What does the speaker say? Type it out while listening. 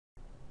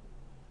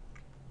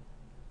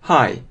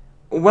Hi,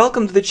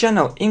 welcome to the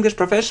channel English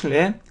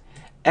Professionally,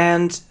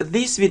 and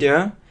this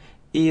video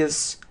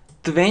is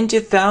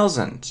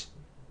 20,000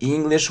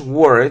 English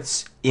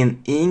words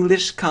in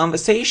English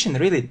conversation.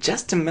 Really,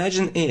 just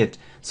imagine it.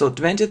 So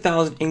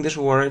 20,000 English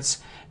words,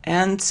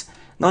 and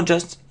not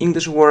just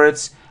English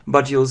words,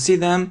 but you'll see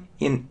them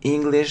in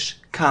English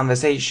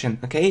conversation.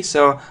 Okay,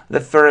 so the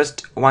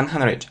first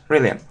 100,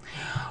 really.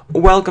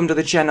 Welcome to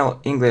the channel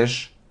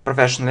English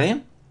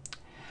Professionally.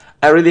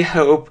 I really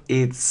hope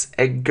it's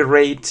a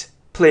great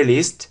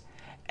playlist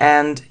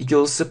and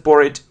you'll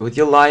support it with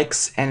your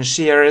likes and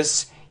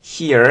shares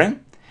here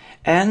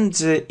and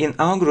in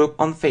our group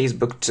on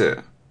Facebook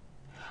too.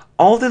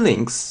 All the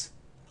links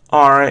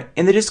are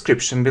in the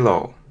description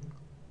below.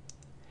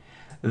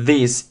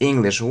 These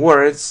English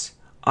words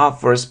are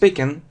for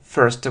speaking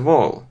first of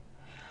all.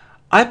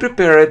 I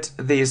prepared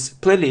this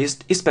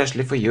playlist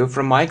especially for you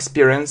from my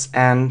experience,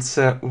 and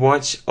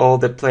watch all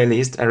the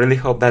playlist. I really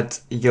hope that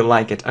you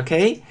like it,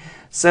 okay?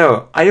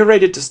 So, are you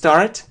ready to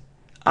start?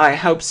 I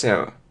hope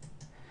so.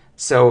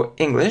 So,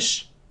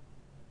 English,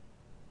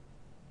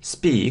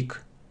 speak,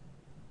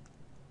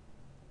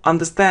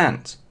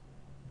 understand.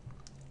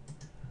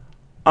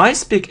 I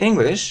speak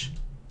English,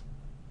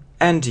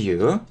 and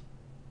you?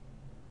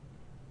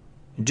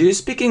 Do you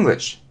speak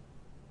English?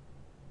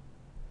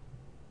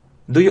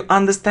 Do you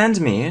understand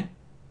me?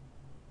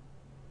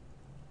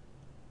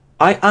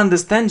 I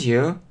understand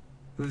you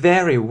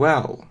very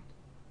well.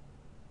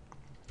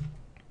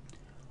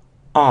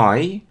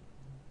 I,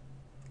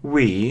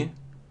 we,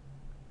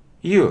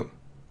 you.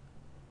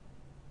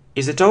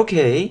 Is it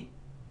okay?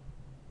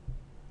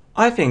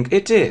 I think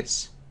it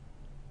is.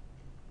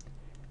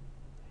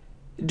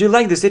 Do you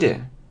like the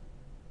city?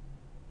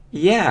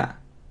 Yeah,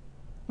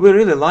 we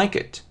really like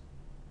it.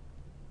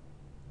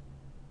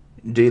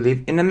 Do you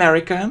live in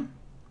America?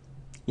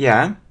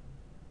 Yeah.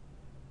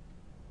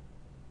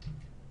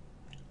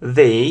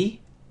 They,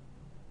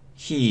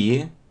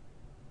 he,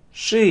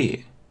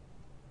 she.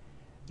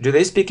 Do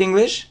they speak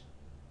English?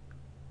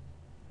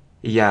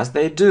 Yes,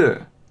 they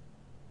do.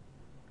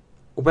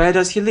 Where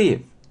does he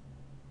live?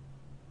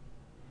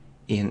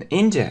 In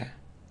India.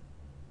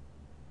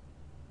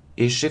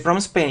 Is she from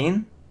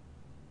Spain?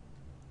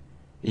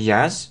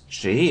 Yes,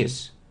 she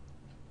is.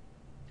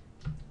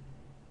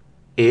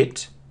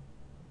 It,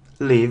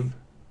 live,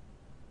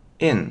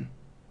 in.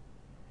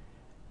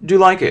 Do you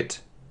like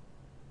it?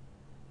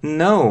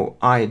 No,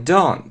 I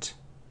don't.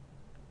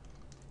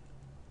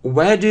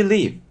 Where do you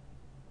live?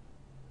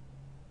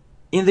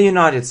 In the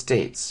United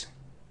States.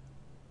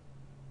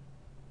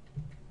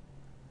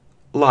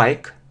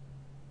 Like,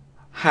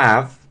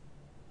 have,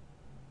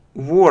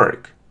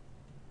 work.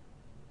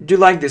 Do you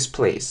like this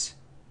place?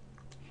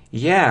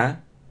 Yeah,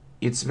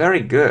 it's very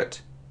good.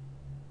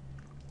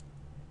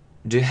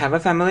 Do you have a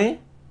family?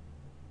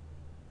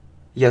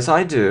 Yes,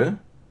 I do.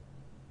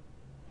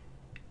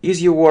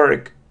 Is your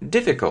work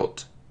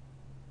difficult?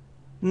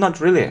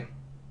 Not really.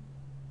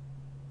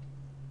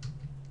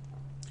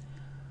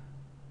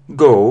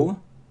 Go,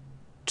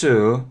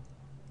 to,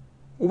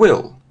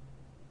 will.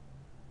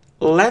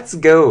 Let's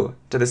go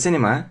to the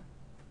cinema.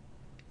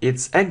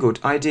 It's a good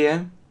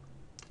idea.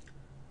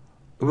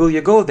 Will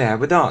you go there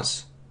with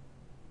us?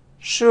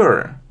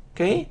 Sure.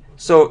 Okay,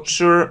 so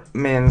sure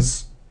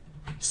means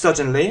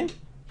certainly.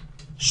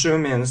 Sure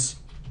means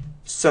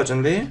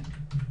certainly.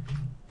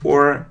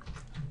 Or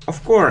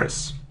of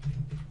course.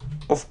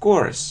 Of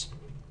course.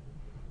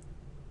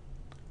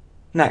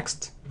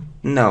 Next.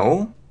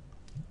 No,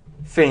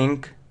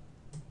 think,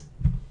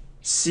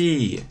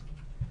 see.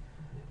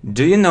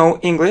 Do you know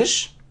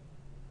English?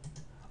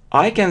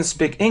 I can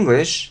speak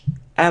English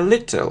a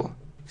little.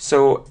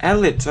 So a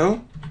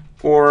little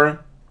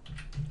or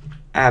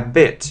a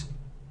bit.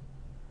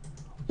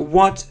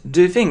 What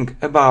do you think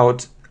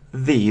about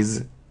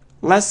these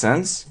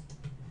lessons?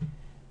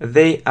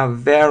 They are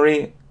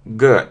very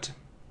good.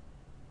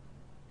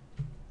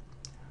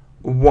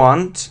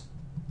 Want,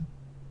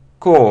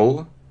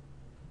 call,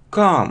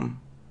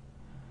 come.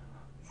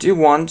 Do you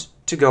want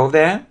to go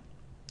there?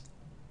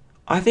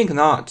 I think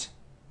not.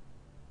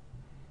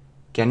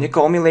 Can you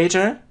call me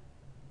later?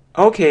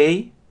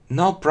 Okay,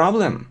 no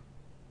problem.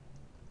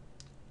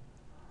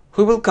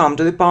 Who will come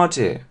to the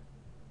party?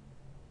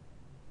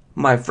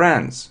 My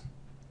friends.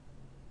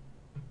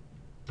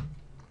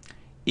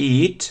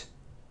 Eat,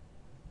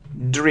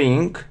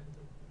 drink,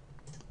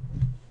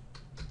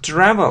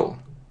 travel.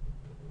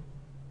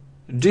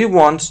 Do you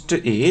want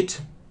to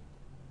eat?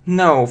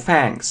 No,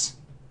 thanks.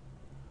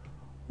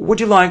 Would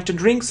you like to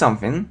drink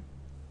something?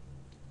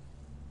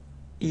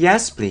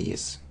 Yes,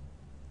 please.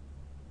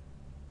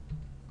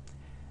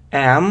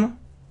 Am,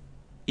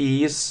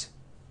 is,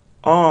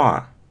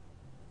 are.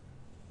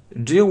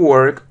 Do you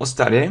work or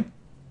study?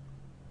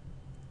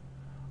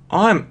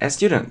 I'm a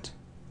student.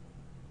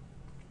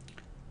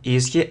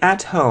 Is he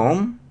at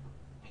home?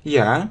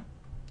 Yeah.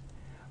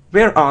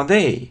 Where are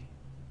they?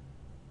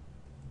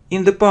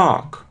 In the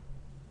park.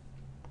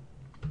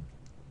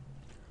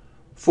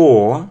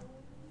 For,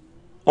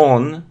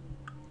 on,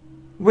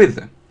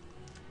 with.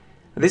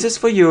 This is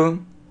for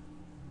you.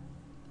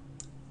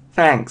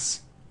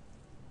 Thanks.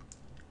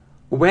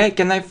 Where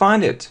can I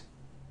find it?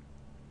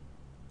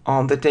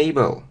 On the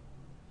table.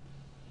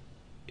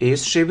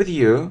 Is she with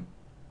you?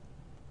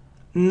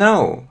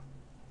 No,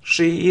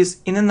 she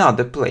is in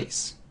another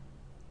place.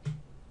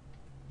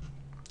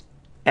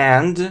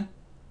 And,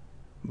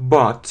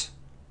 but,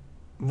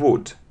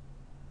 would.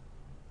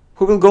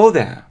 Who will go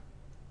there?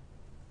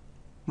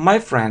 My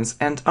friends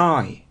and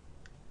I.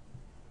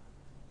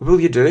 Will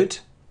you do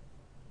it?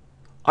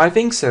 I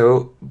think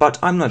so, but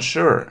I'm not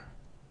sure.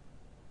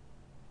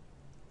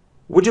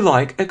 Would you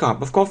like a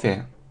cup of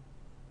coffee?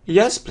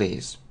 Yes,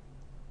 please.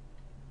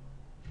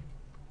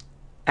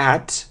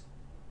 At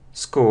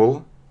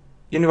school,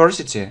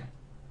 university.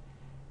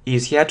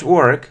 Is he at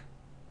work?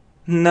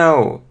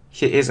 No,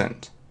 he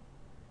isn't.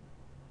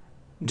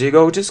 Do you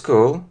go to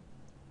school?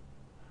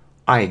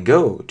 I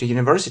go to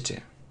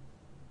university.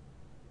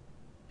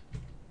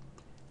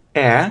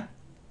 A,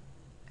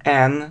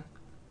 an,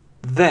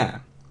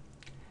 the.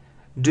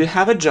 Do you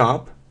have a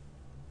job?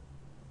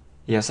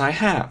 Yes, I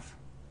have.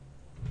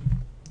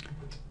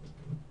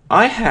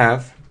 I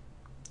have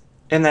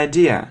an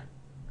idea.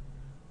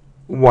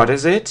 What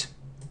is it?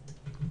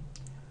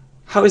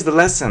 How is the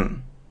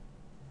lesson?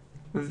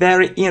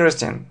 Very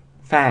interesting,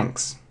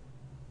 thanks.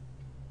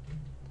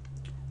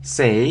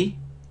 Say,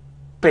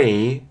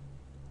 pay,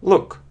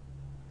 look.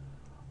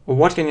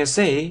 What can you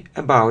say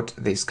about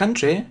this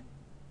country?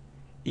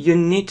 You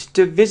need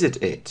to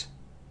visit it.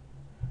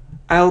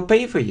 I'll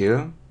pay for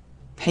you.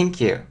 Thank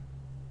you.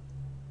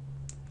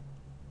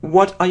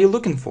 What are you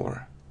looking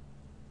for?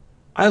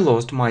 I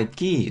lost my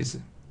keys.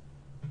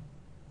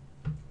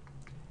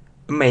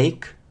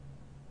 Make,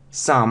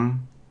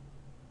 some,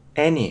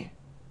 any.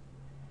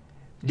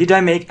 Did I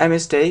make a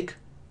mistake?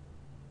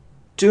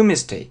 2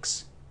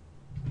 mistakes.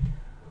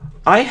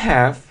 I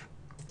have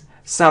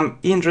some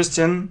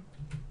interesting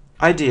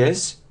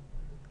ideas.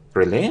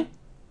 Really?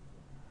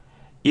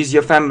 Is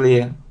your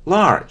family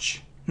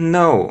large?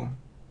 No.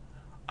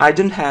 I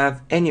don't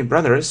have any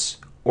brothers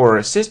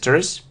or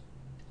sisters.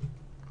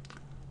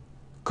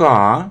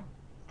 Car,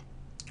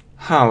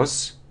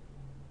 house,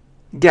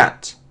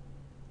 get.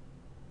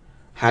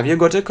 Have you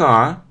got a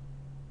car?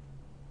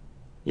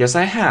 Yes,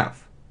 I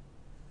have.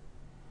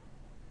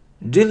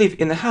 Do you live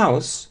in a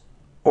house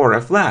or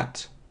a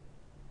flat?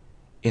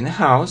 In a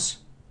house.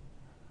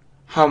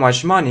 How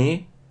much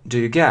money do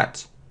you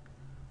get?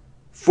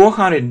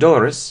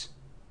 $400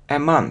 a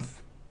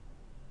month.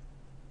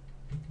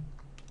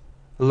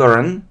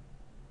 Learn,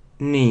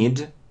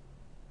 need,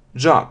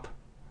 job.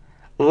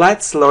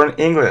 Let's learn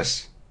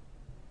English.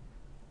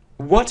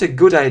 What a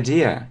good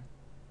idea.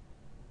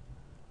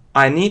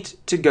 I need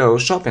to go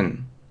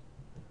shopping.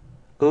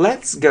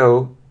 Let's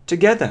go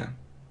together.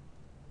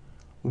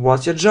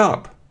 What's your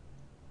job?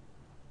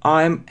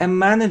 I'm a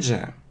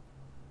manager.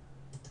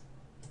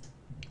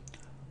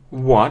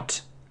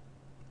 What,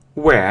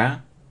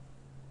 where,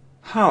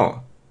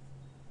 how.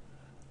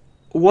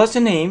 What's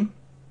your name?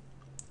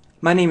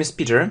 My name is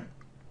Peter.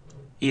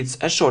 It's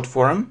a short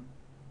form.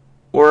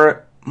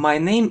 Or my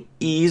name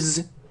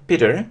is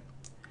Peter.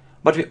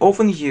 But we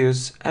often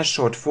use a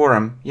short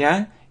form,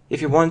 yeah?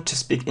 If you want to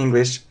speak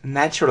English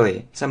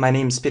naturally. So my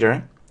name is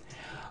Peter.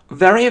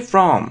 Where are you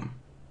from?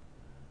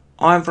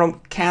 I'm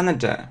from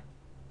Canada.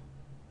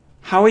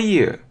 How are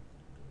you?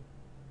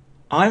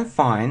 I'm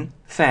fine,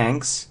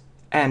 thanks.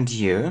 And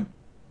you?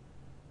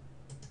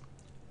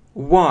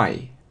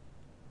 Why?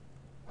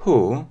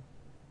 Who?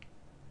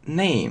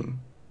 Name.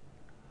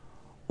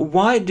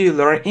 Why do you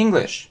learn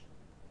English?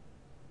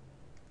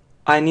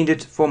 I need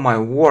it for my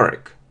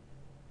work.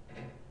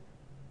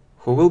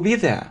 Who will be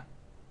there?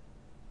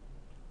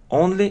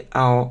 Only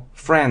our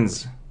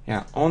friends.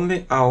 Yeah,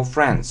 only our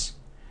friends.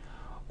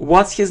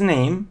 What's his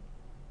name?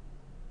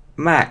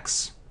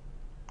 Max.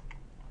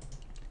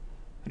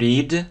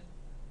 Read,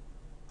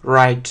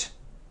 write,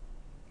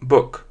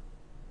 book.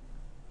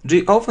 Do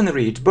you often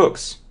read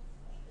books?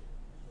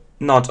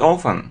 Not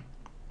often.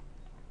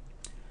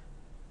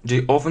 Do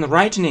you often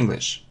write in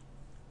English?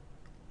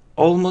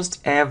 Almost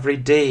every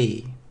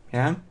day.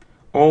 Yeah?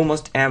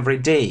 Almost every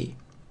day.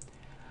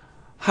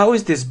 How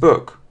is this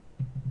book?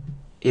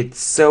 It's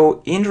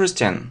so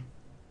interesting.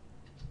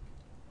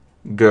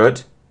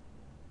 Good,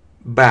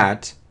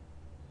 bad,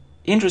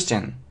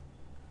 interesting.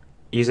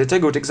 Is it a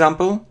good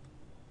example?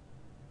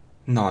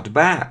 Not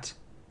bad.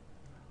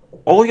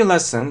 All your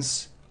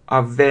lessons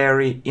are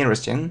very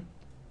interesting.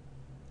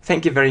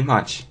 Thank you very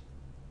much.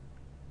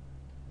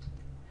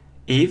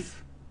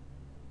 If,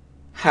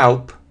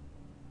 help,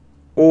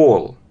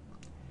 all.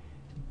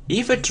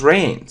 If it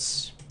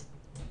rains,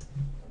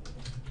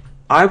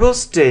 I will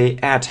stay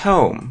at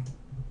home.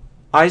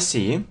 I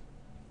see.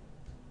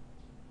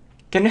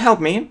 Can you help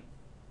me?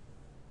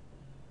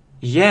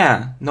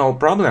 Yeah, no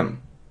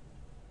problem.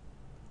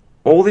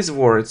 All these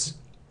words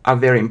are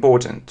very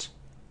important.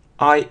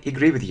 I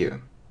agree with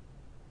you.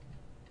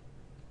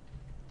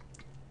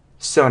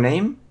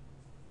 Surname,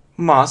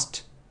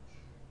 must,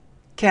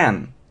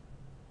 can.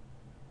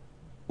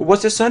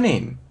 What's your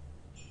surname?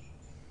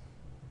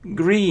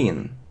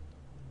 Green.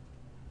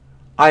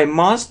 I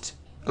must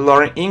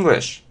learn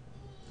English.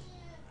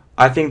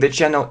 I think the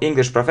channel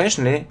English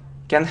Professionally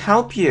can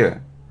help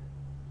you.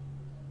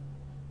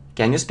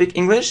 Can you speak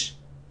English?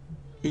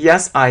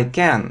 Yes, I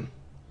can.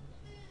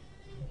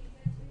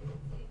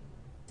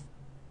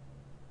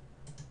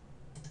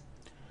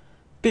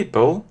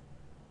 People,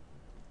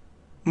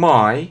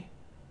 my,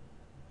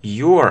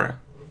 your.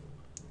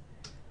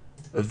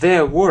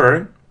 There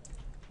were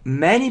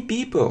many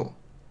people.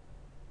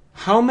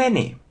 How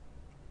many?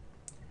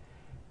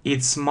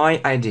 It's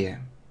my idea.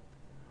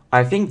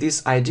 I think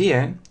this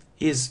idea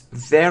is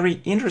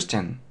very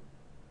interesting.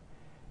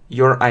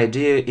 Your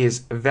idea is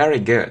very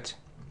good.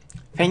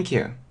 Thank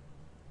you.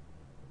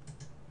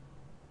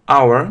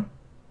 Our,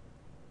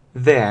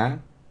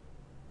 their,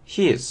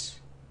 his.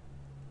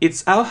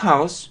 It's our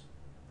house.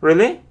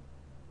 Really?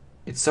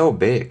 It's so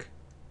big.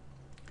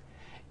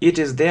 It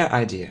is their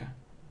idea.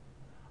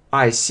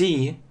 I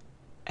see.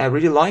 I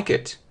really like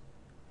it.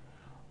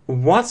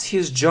 What's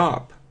his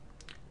job?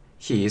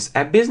 He is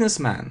a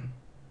businessman.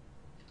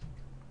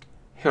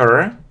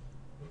 Her,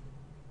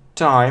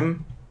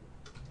 time,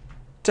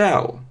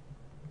 tell.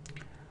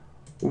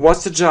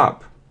 What's the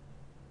job?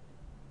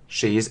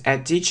 She is a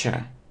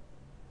teacher.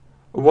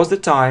 What's the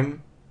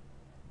time?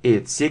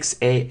 It's 6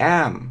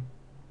 a.m.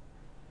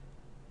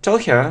 Tell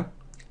her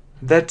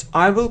that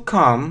I will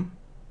come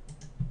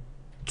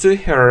to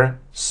her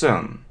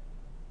soon.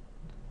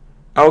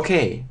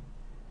 Okay.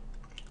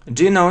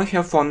 Do you know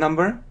her phone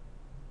number?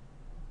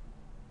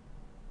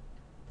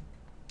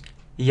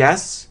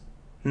 Yes,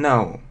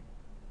 no.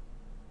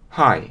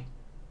 Hi.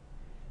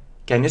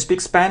 Can you speak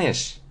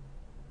Spanish?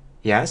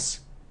 Yes.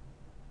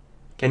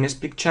 Can you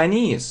speak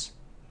Chinese?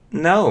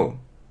 No.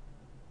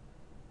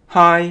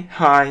 Hi,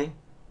 hi.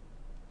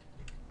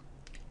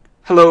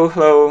 Hello,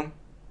 hello.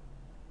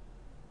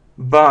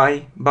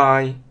 Bye,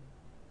 bye.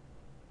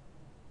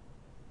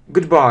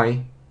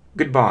 Goodbye,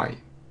 goodbye.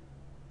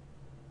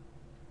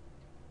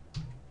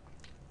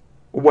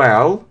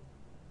 Well,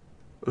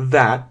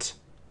 that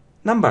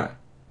number.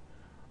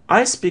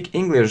 I speak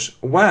English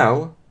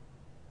well.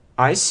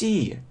 I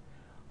see.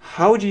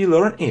 How do you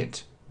learn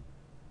it?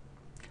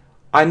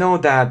 I know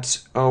that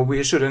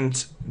we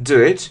shouldn't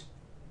do it.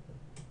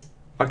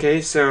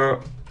 Okay,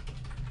 so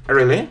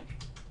really?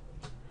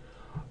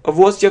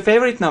 What's your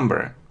favorite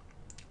number?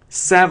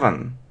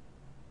 7.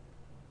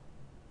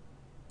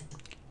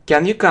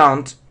 Can you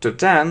count to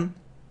 10?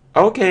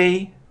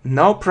 Okay,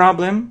 no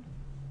problem.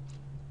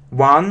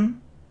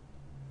 1,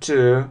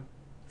 2,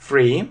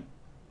 3,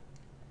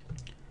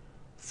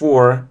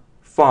 4,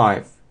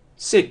 5,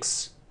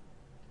 6,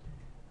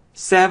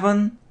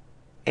 7,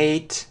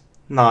 8,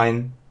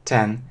 9,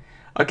 10.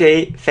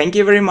 Okay, thank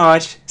you very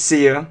much.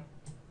 See you.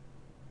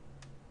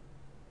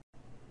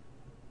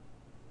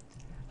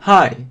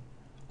 Hi,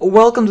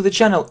 welcome to the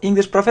channel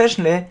English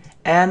Professionally,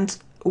 and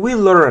we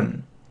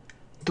learn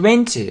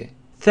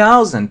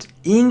 20,000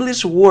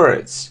 English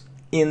words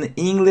in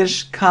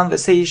English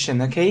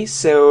conversation. Okay,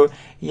 so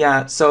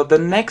yeah, so the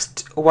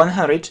next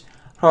 100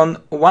 from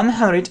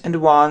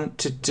 101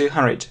 to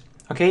 200.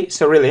 Okay,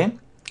 so really,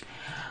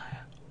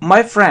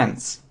 my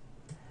friends,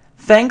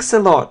 thanks a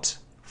lot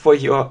for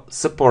your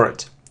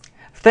support.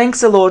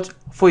 Thanks a lot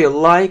for your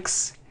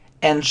likes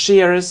and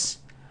shares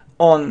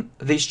on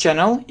this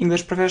channel,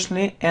 English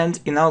Professionally, and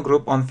in our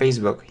group on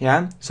Facebook,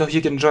 yeah? So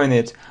you can join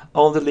it.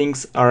 All the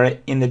links are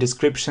in the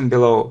description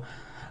below.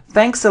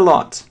 Thanks a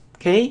lot,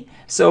 okay?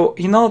 So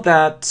you know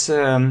that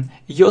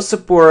your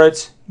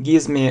support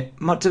gives me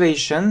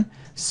motivation,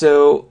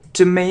 so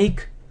to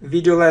make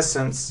video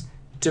lessons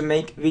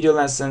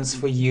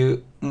for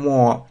you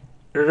more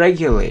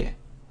regularly.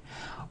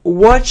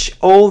 Watch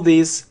all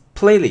these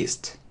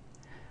playlists.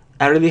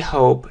 I really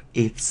hope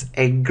it's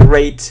a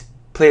great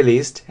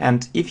playlist,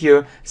 and if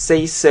you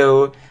say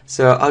so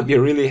I'll be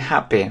really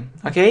happy.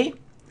 Okay,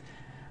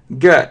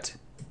 good.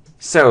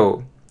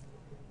 So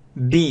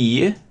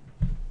be,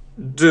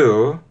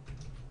 do,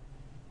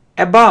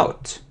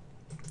 about.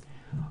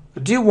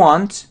 Do you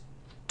want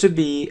to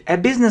be a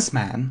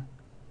businessman?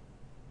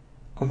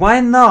 Why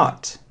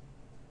not?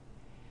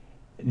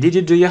 Did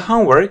you do your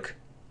homework?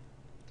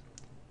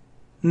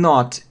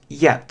 Not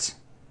yet.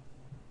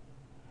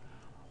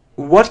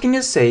 What can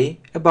you say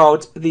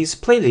about this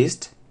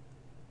playlist?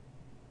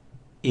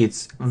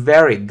 It's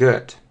very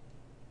good.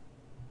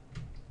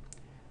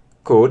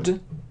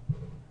 Could,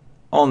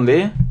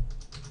 only,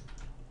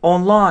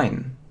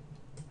 online.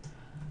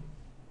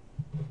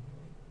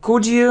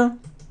 Could you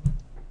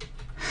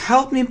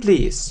help me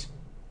please?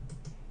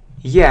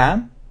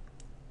 Yeah,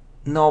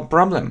 no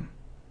problem.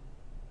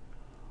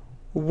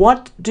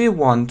 What do you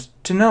want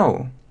to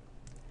know?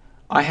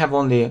 I have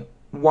only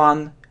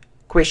one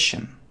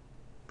question.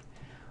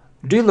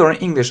 Do you learn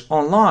English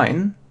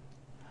online?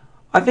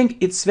 I think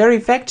it's very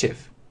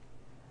effective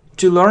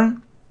to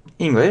learn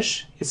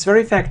English. It's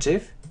very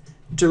effective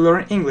to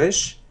learn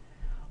English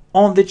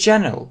on the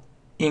channel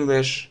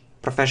English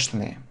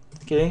Professionally.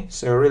 Okay,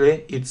 so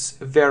really it's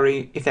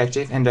very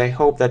effective, and I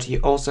hope that you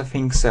also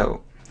think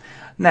so.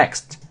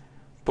 Next,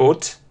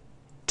 put,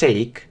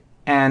 take,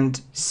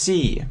 and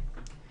see.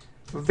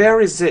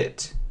 Where is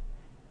it?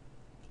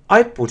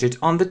 I put it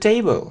on the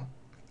table.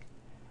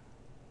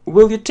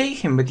 Will you take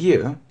him with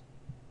you?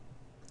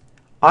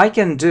 I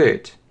can do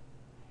it.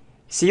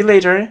 See you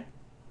later.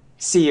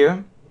 See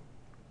you.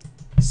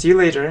 See you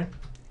later.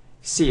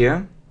 See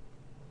you.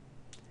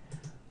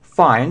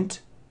 Find,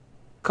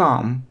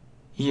 come,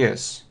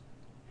 use.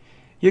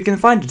 You can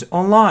find it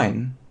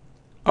online.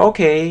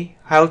 Okay,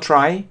 I'll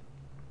try.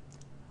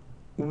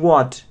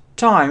 What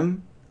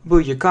time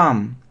will you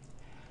come?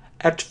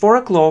 At 4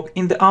 o'clock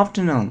in the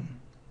afternoon.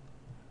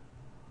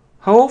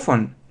 How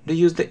often do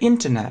you use the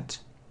internet?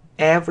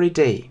 Every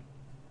day.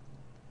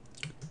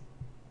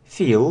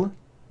 Feel,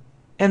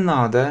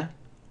 another,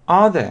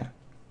 other.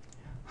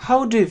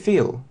 How do you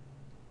feel?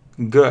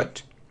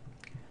 Good.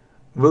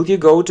 Will you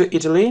go to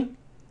Italy?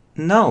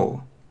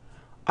 No.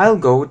 I'll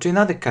go to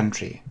another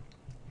country.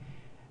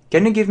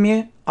 Can you give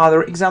me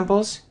other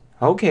examples?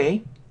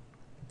 Okay.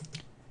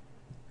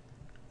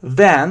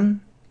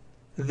 Then,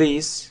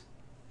 this,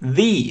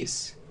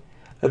 these.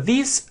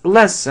 This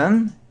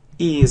lesson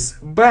is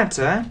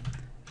better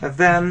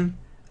than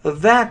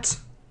that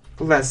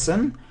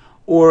lesson,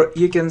 or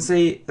you can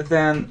say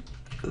than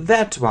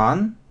that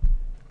one.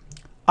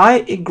 I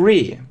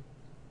agree.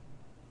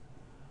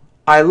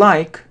 I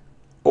like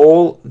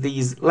all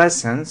these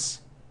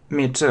lessons.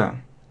 Me too.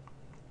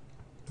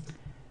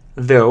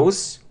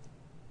 Those,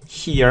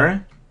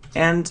 here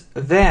and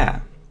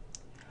there.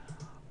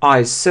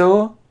 I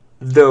saw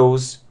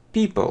those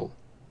people.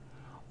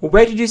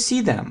 Where did you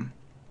see them?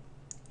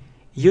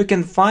 You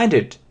can find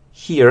it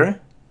here.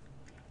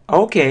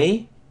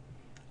 Okay,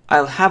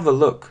 I'll have a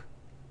look.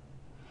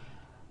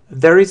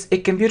 There is a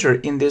computer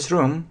in this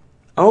room.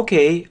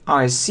 Okay,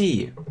 I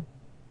see.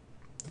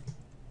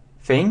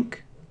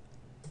 Think,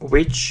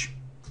 which,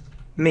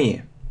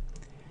 me.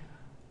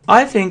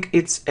 I think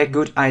it's a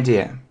good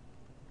idea.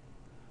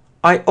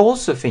 I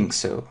also think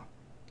so.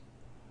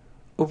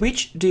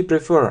 Which do you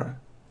prefer,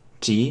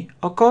 tea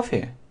or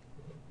coffee?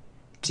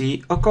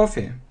 Tea or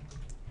coffee?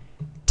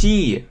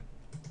 Tea.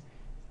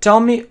 Tell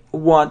me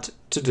what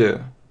to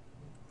do.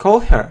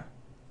 Call her.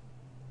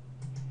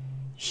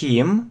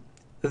 Him,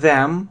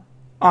 them,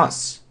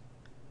 us.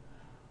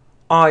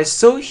 I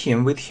saw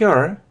him with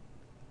her.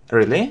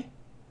 Really?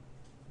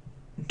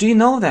 Do you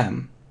know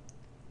them?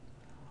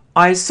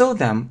 I saw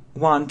them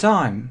one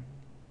time.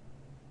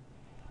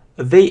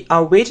 They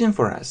are waiting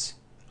for us.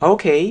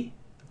 Okay,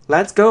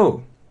 let's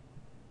go.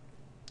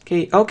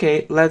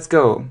 Okay, let's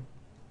go.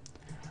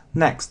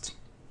 Next.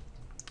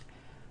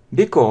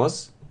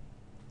 Because,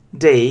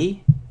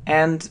 day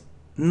and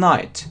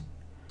night.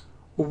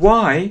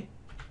 Why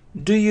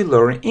do you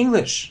learn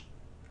English?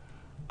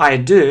 I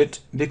do it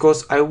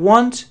because I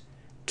want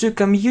to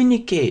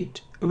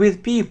communicate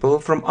with people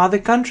from other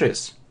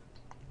countries.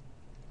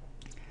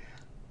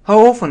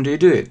 How often do you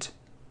do it?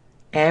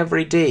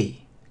 Every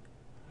day.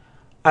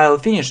 I'll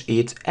finish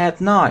it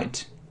at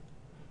night.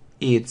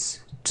 It's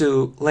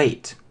too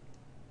late.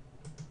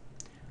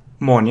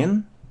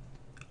 Morning,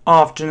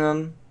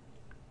 afternoon,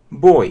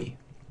 boy.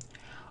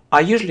 I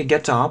usually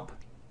get up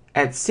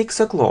at 6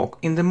 o'clock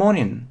in the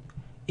morning.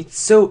 It's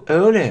so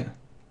early.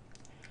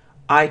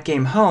 I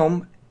came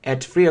home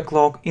at 3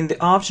 o'clock in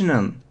the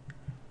afternoon.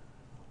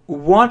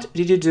 What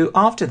did you do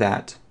after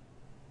that?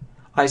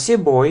 I see a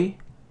boy.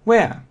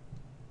 Where?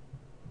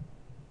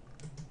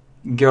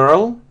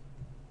 Girl,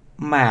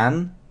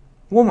 man,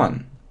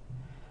 woman.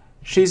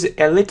 She's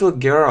a little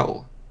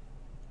girl.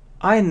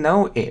 I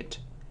know it.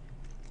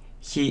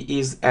 He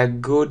is a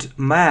good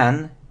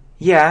man.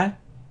 Yeah,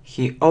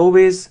 he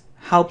always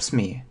helps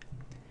me.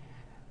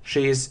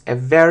 She is a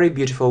very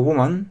beautiful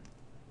woman.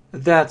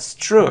 That's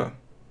true.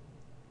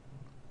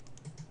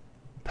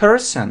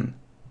 Person,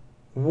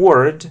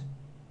 word,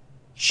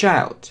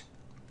 child.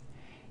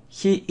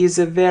 He is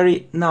a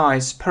very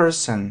nice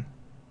person.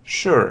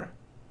 Sure.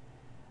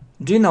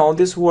 Do you know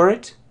this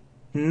word?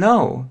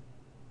 No,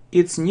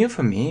 it's new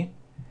for me.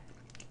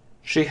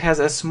 She has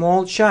a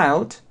small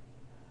child.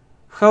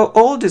 How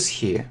old is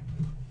he?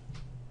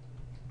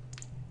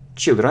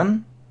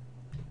 Children,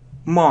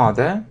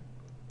 mother,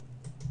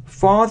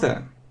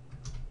 father.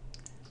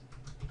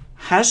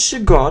 Has she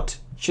got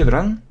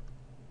children?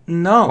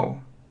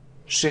 No,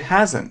 she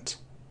hasn't.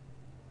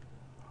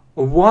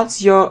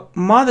 What's your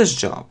mother's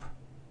job?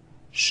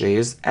 She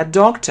is a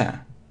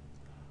doctor.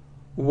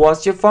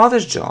 What's your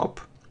father's job?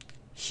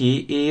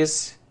 He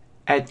is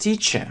a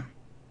teacher.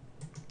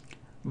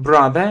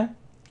 Brother,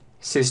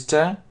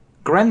 sister,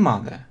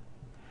 grandmother.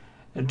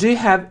 Do you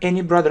have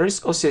any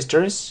brothers or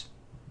sisters?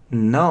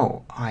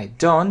 No, I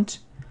don't.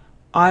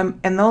 I'm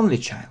an only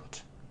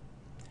child.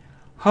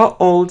 How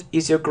old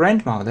is your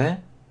grandmother?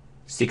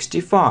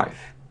 65.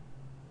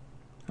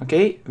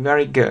 Okay,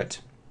 very good.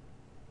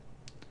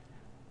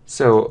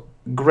 So,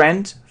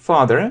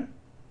 grandfather.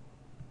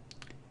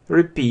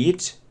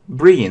 Repeat,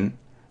 bring.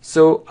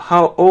 So,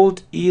 how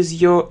old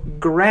is your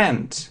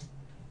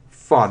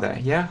grandfather?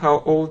 Yeah,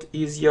 how old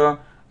is your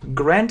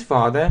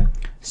grandfather?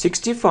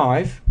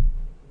 65.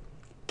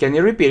 Can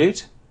you repeat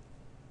it?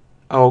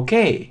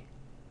 Okay.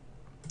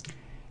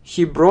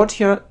 He brought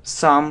her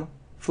some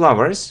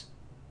flowers?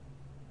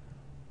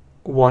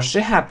 Was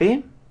she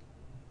happy?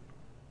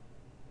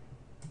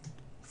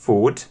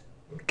 Food,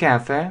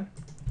 cafe,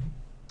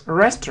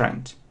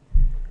 restaurant.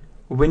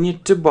 We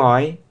need to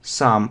buy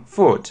some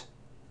food.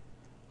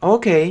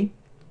 Okay,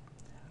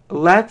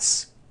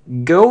 let's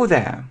go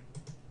there.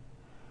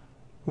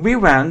 We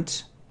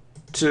went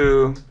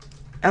to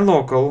a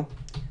local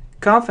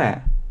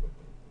cafe.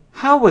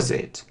 How was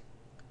it?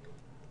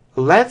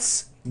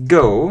 Let's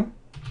go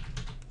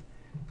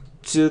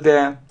to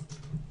the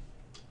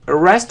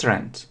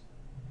restaurant.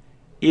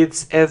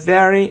 It's a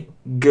very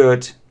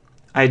good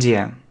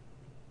idea.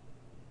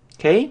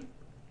 Okay?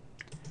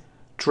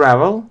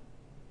 Travel,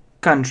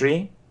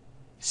 country,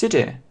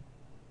 city.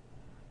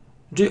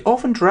 Do you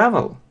often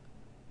travel?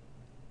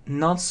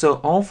 Not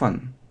so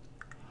often.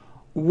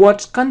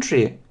 What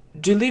country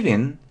do you live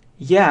in?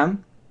 Yeah.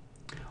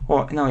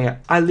 Oh, no, yeah.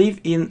 I live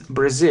in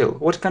Brazil.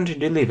 What country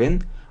do you live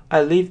in?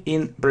 I live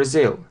in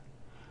Brazil.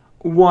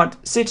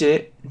 What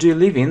city do you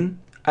live in?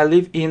 I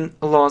live in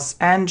Los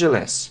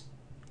Angeles.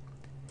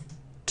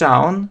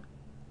 Town,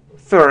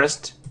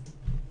 first.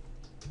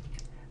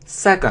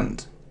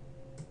 Second.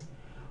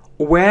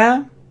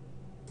 Where?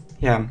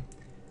 Yeah.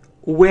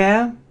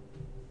 Where?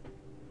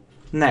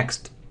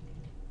 Next.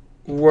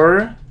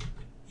 Were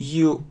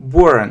you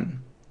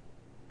born?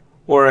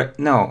 Or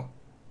no.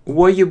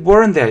 Were you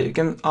born there? You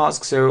can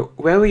ask, so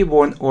where were you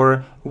born,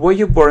 or were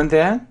you born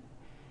there?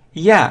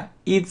 Yeah,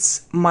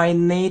 it's my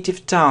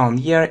native town.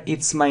 Yeah,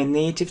 it's my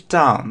native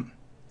town.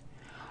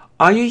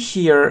 Are you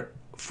here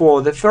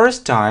for the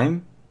first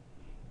time?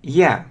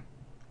 Yeah.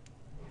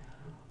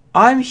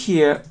 I'm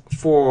here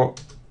for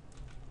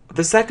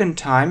the second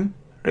time.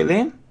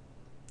 Really?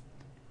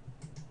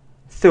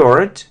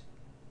 Third?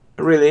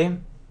 Really?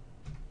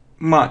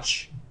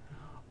 Much.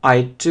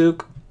 I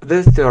took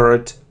the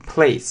third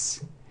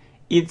place.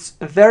 It's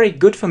very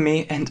good for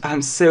me and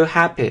I'm so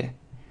happy.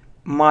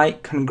 My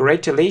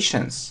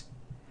congratulations.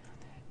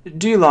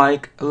 Do you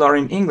like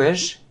learning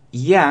English?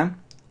 Yeah,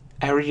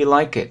 I really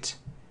like it.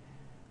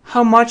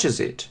 How much is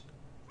it?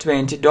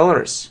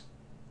 $20.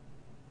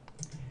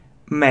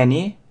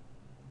 Many,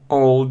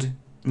 old,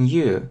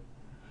 new.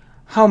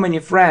 How many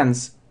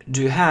friends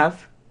do you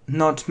have?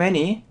 Not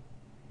many.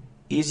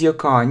 Is your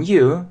car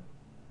new?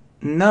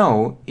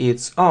 No,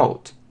 it's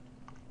old.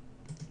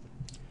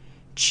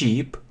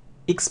 Cheap,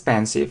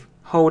 expensive,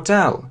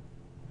 hotel.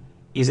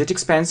 Is it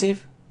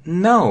expensive?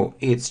 No,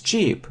 it's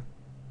cheap.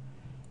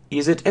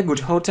 Is it a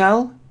good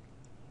hotel?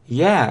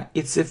 Yeah,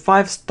 it's a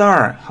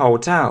 5-star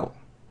hotel.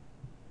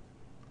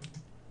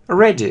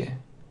 Ready.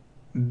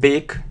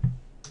 Big,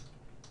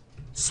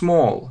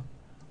 small.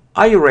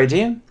 Are you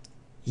ready?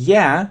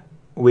 Yeah,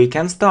 we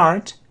can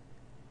start.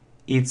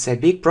 It's a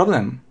big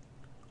problem.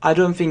 I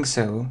don't think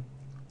so.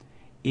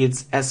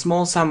 It's a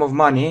small sum of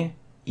money.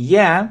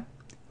 Yeah,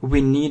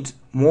 we need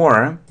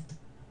more.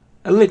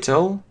 A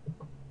little.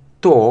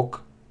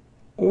 Talk.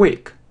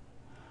 Weak.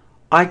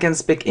 I can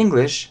speak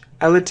English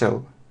a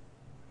little.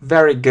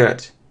 Very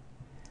good.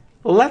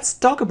 Let's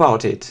talk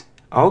about it.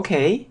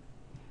 Okay.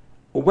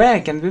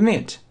 Where can we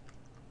meet?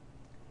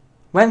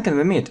 When can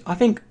we meet? I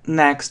think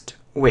next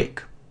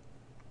week.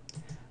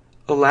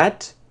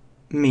 Let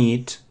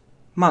meet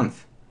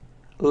month.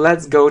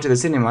 Let's go to the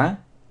cinema.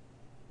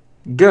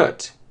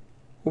 Good.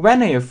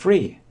 When are you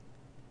free?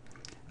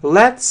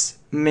 Let's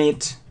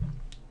meet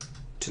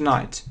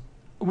tonight.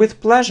 With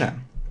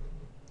pleasure.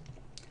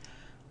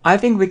 I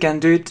think we can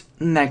do it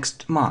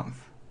next month.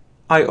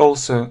 I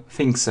also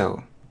think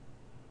so.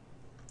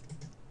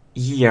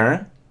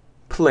 Year,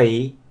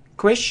 play,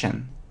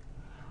 question.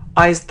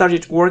 I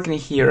started working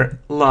here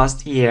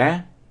last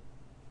year.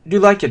 Do you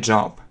like your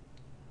job?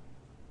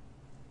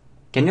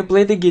 Can you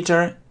play the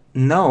guitar?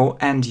 No,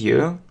 and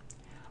you?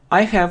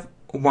 I have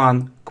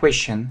one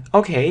question.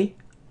 Okay,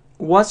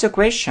 what's your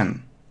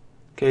question?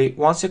 Okay,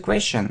 what's your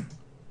question?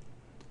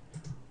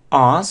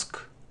 Ask,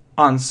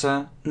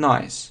 answer,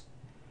 nice.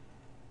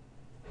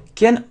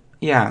 Can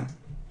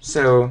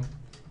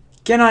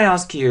I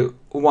ask you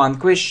one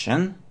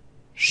question?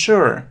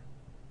 Sure.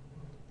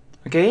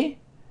 Okay,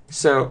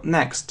 so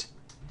next.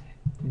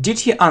 Did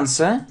he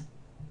answer?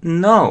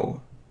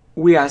 No,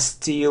 we are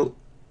still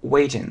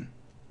waiting.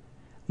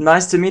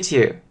 Nice to meet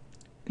you.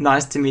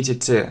 Nice to meet you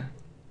too.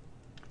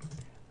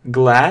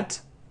 Glad,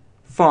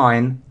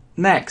 fine,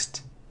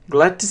 next.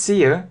 Glad to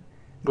see you.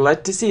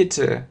 Glad to see you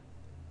too.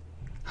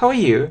 How are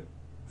you?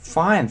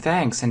 Fine,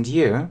 thanks, and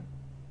you?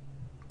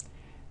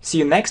 See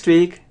you next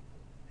week.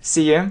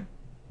 See you.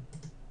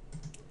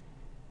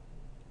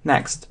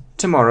 Next,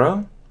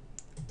 tomorrow.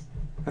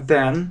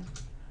 Then,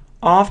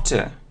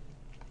 after.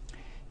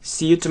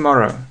 See you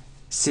tomorrow.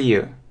 See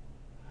you.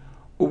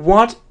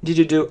 What did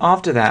you do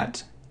after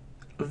that?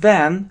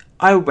 Then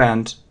I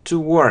went to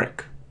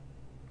work.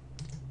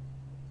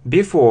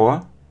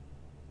 Before,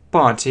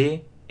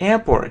 party,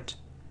 airport.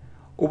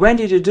 When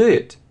did you do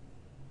it?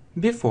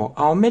 Before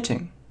our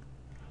meeting.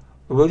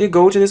 Will you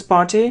go to this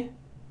party?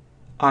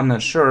 I'm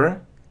not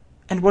sure.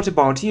 And what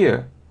about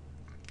you?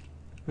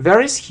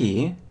 Where is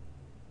he?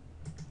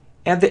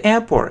 At the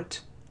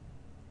airport.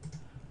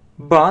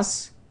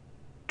 bus,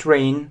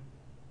 train,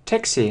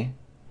 taxi.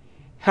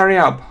 Hurry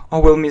up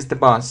or we'll miss the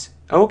bus.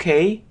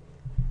 Okay.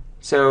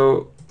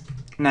 So,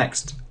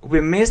 next. We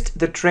missed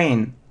the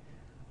train.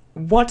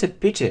 What a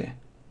pity.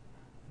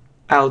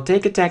 I'll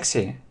take a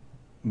taxi.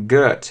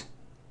 Good.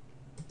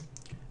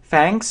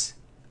 Thanks.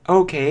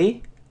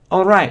 Okay.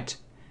 Alright.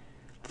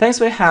 Thanks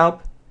for your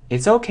help.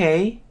 It's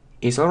okay.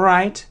 It's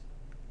alright.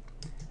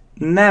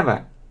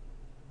 Never.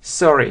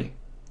 Sorry.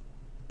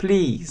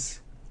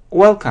 Please.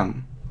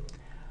 Welcome.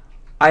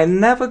 I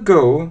never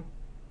go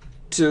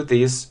to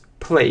this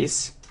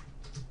place.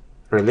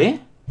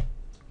 Really?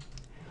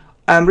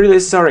 I'm really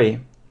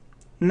sorry.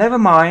 Never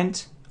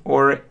mind.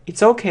 Or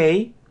it's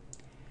okay.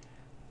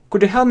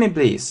 Could you help me,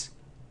 please?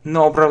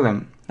 No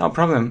problem. No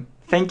problem.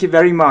 Thank you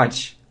very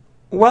much.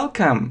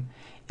 Welcome.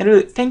 And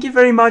really, thank you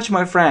very much,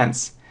 my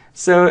friends.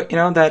 So,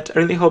 that I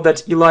really hope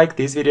that you like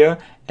this video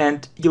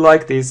and you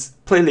like this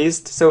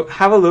playlist. So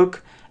have a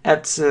look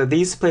at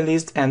this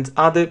playlist and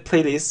other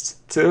playlists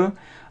too.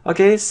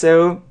 Okay,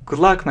 so good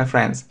luck, my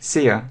friends.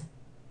 See ya.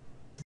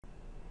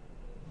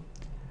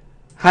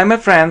 Hi, my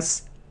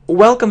friends.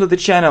 Welcome to the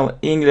channel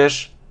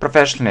English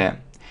Professionally.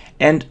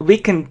 And we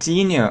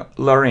continue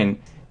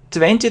learning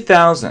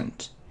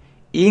 20,000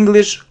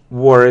 English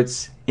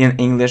words in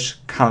English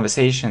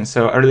conversation.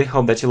 So I really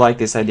hope that you like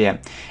this idea.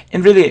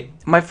 And really,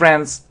 my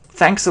friends,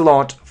 thanks a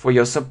lot for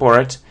your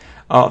support.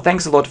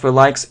 Thanks a lot for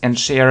likes and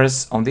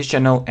shares on this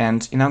channel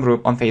and in our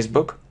group on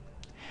Facebook.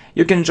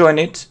 You can join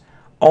it.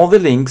 All the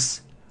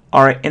links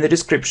are in the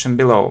description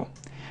below.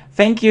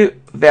 Thank you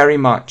very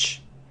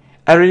much.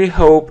 I really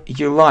hope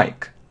you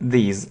like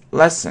these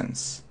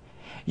lessons.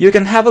 You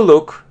can have a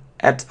look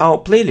at our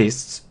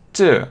playlists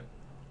too.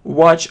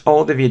 Watch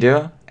all the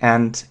video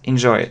and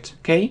enjoy it,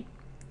 okay?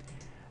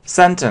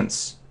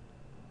 Sentence,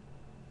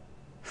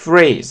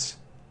 phrase.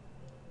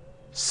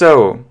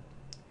 So,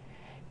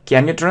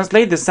 can you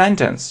translate the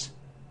sentence?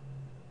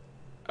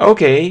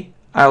 Okay,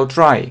 I'll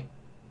try.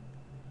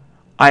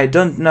 I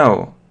don't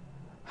know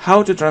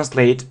how to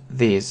translate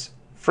this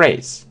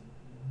phrase.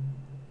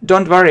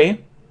 Don't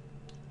worry,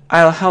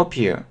 I'll help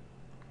you.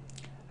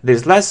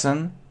 This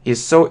lesson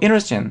is so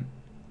interesting.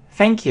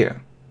 Thank you.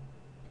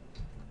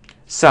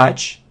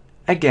 Such,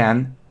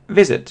 again,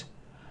 visit.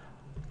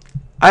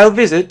 I'll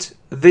visit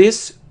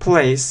this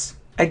place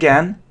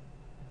again.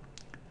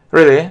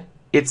 Really,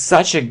 it's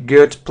such a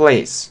good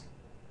place.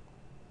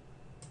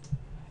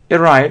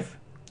 Arrive,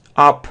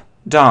 up,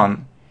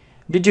 down.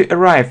 Did you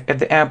arrive at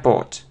the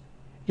airport?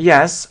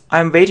 Yes,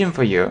 I'm waiting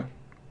for you.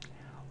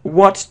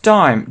 What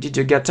time did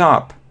you get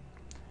up?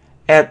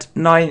 At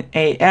 9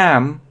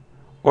 a.m.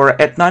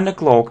 or at 9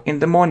 o'clock in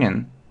the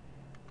morning?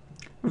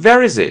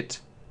 Where is it?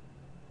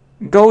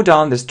 Go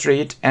down the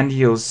street and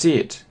you'll see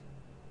it.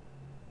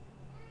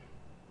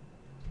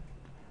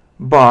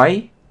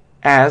 By,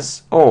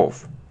 as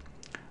of.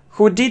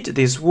 Who did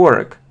this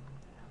work?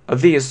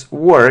 This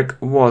work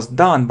was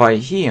done by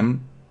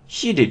him.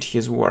 He did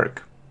his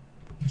work.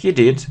 He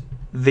did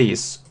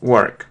this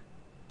work.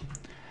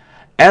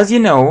 As you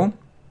know,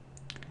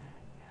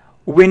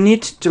 we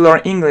need to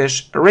learn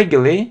English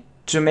regularly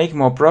to make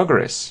more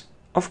progress.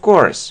 Of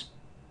course.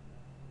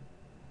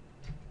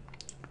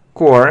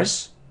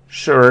 Course,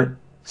 sure,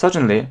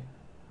 certainly.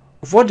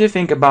 What do you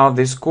think about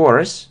this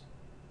course?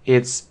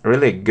 It's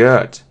really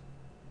good.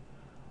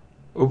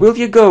 Will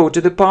you go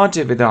to the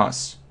party with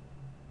us?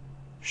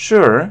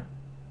 Sure,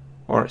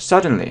 or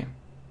certainly.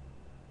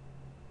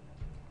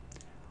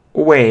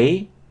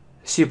 Way,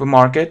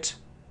 supermarket,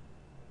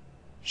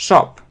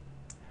 shop.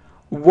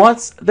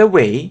 What's the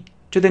way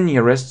to the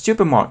nearest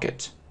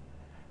supermarket?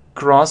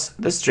 Cross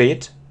the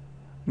street,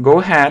 go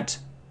ahead,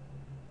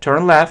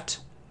 turn left,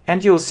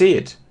 and you'll see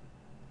it.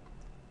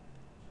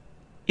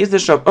 Is the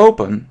shop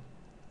open?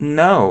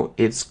 No,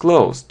 it's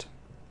closed.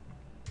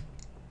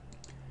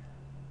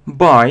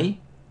 Buy,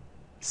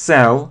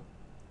 sell,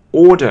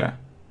 order.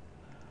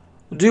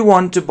 Do you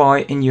want to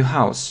buy a new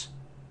house?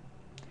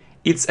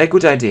 It's a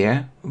good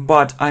idea,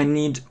 but I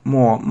need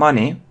more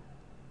money.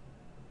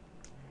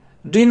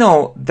 Do you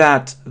know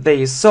that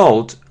they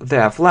sold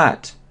their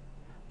flat?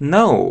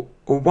 No,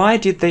 why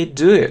did they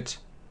do it?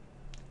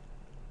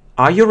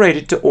 Are you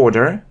ready to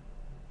order?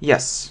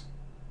 Yes.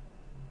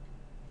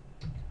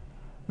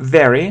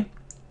 Very,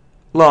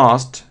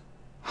 last,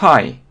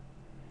 high.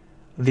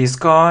 This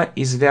car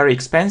is very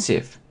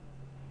expensive.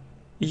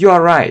 You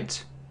are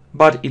right,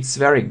 but it's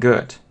very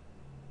good.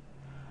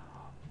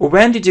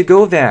 When did you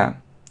go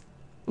there?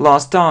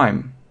 Last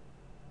time.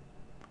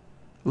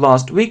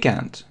 Last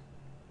weekend.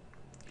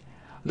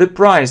 The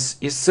price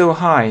is so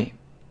high.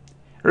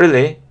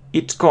 Really,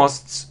 it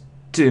costs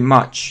too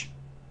much.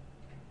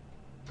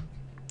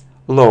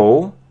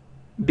 Low,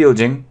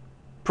 building,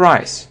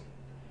 price.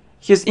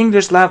 His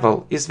English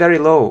level is very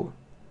low.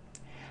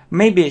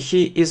 Maybe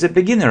he is a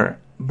beginner,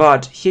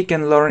 but he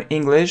can learn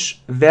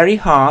English very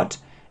hard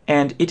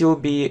and it will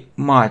be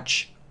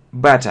much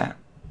better.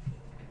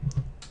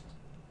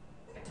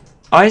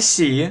 I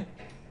see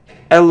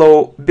a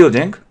low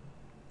building.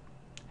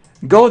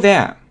 Go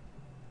there.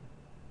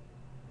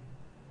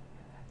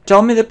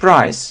 Tell me the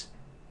price.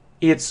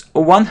 It's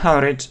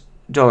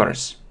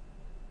 $100.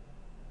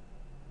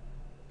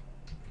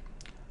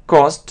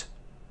 Cost,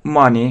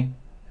 money,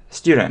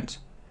 student.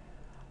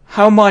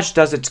 How much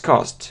does it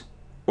cost?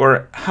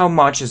 Or how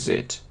much is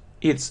it?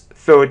 It's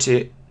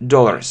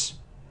 $30.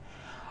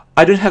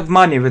 I don't have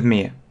money with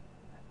me.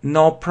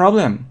 No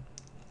problem.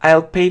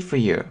 I'll pay for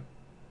you.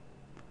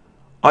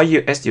 Are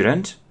you a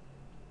student?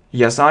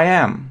 Yes, I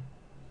am.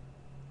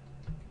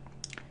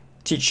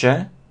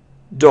 Teacher,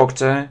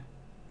 doctor,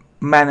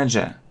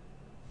 manager.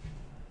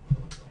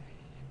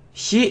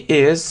 He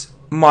is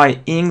my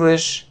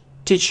English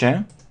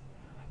teacher.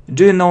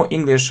 Do you know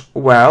English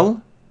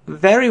well?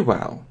 Very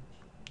well.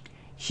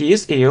 He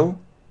is ill.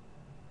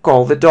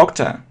 Call the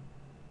doctor.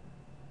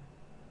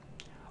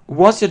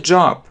 What's your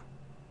job?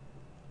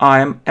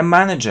 I'm a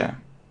manager.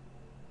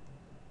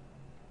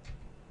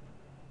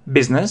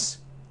 Business,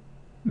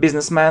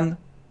 businessman,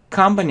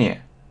 company.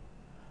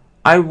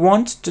 I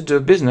want to do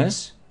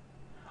business.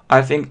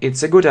 I think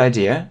it's a good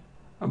idea,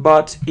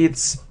 but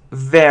it's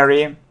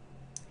very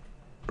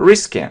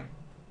risky.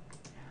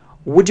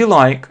 Would you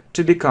like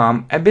to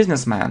become a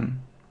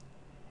businessman?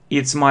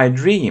 It's my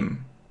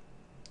dream.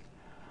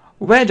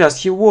 Where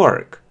does he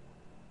work?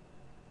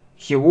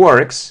 He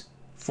works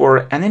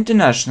for an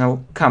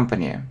international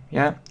company.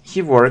 Yeah,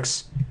 he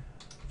works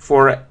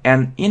for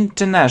an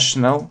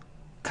international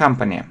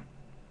company.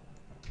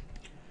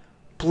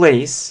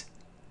 Place,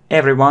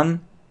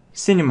 everyone,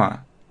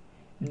 cinema.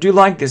 Do you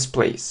like this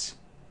place?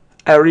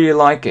 I really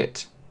like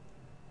it.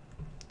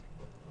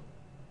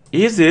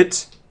 Is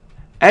it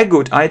a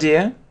good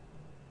idea?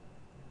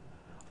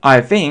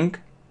 I think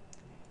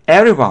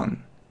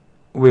everyone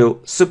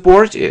will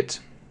support it.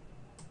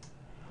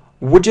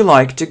 Would you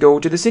like to go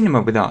to the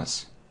cinema with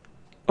us?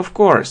 Of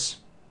course.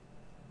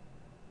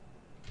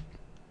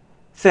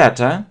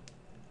 Theater,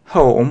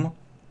 home,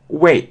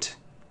 wait.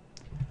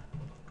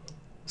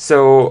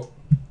 So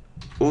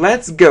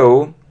let's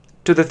go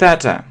to the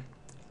theater.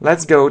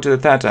 Let's go to the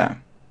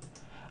theater.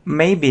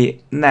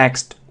 Maybe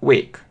next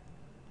week.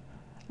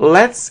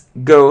 Let's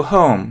go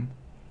home.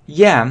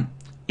 Yeah,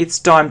 it's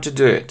time to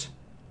do it.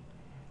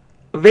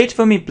 Wait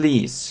for me,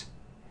 please.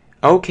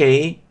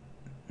 Okay,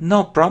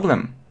 no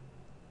problem.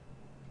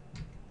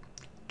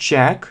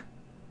 Check,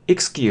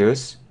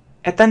 excuse,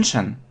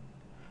 attention.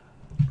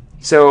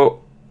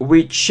 So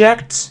we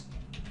checked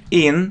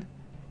in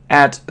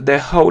at the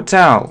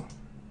hotel.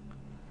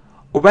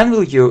 When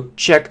will you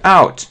check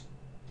out?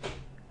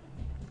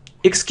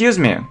 Excuse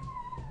me.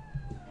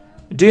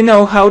 Do you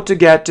know how to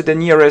get to the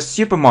nearest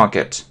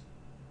supermarket?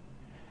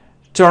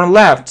 Turn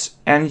left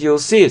and you'll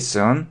see it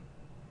soon.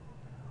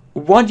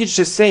 What did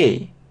she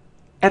say?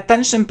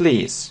 Attention,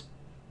 please.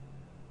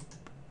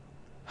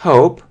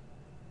 Hope.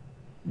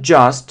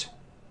 Just.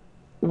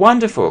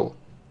 Wonderful.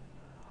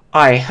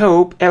 I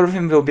hope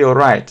everything will be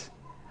alright.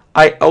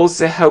 I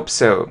also hope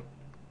so.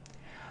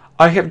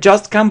 I have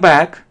just come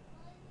back.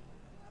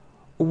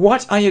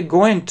 What are you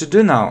going to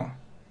do now?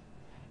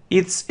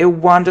 It's a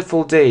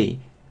wonderful day.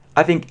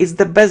 I think it's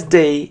the best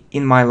day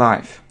in my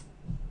life.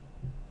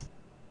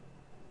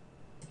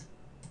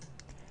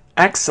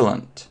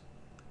 Excellent.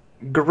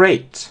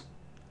 Great.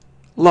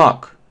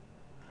 Luck.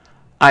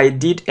 I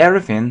did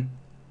everything.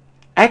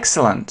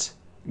 Excellent.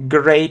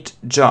 Great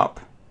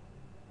job.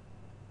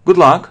 Good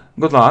luck.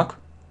 Good luck.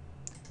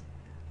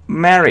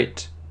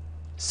 Married.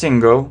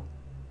 Single.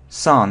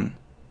 Son.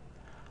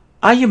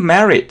 Are you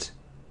married?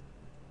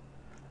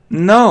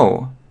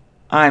 No,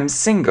 I'm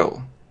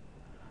single.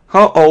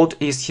 How old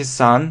is his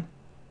son?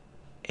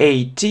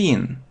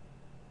 18.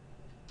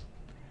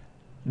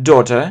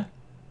 Daughter.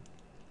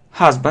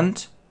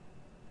 Husband.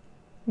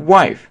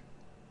 Wife.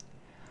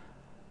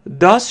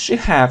 Does she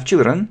have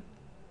children?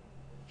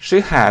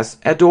 She has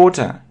a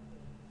daughter.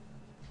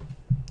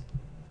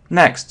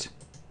 Next.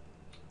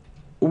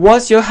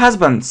 What's your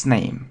husband's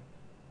name?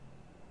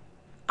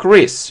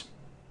 Chris.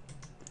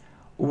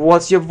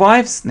 What's your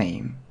wife's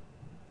name?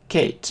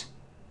 Kate.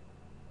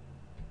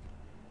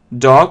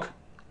 Dog,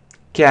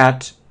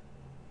 cat,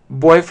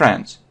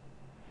 boyfriend.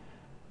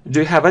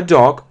 Do you have a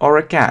dog or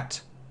a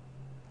cat?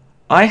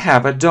 I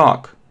have a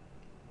dog.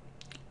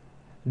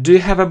 Do you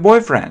have a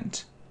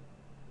boyfriend?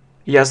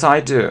 Yes,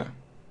 I do.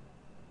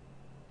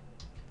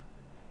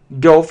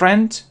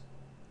 Girlfriend,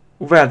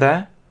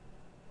 weather,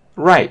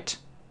 right.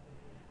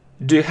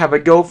 Do you have a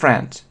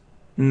girlfriend?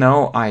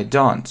 No, I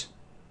don't.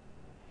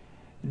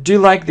 Do you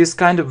like this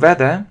kind of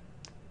weather?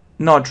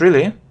 Not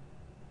really.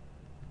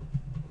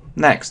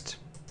 Next.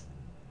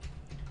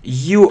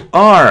 You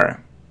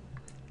are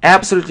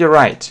absolutely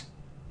right.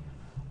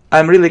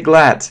 I'm really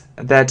glad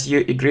that you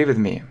agree with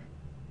me.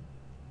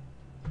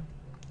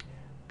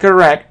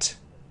 Correct.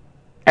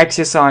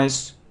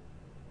 Exercise.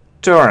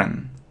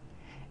 Turn.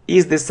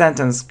 Is this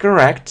sentence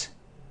correct?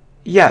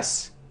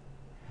 Yes.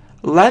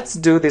 Let's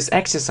do this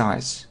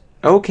exercise.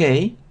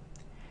 Okay.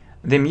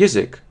 The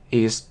music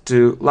is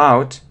too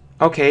loud.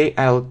 Okay,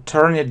 I'll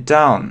turn it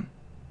down.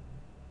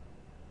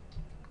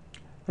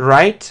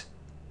 Right,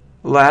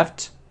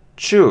 left,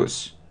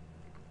 choose.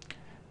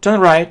 Turn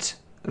right,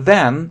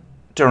 then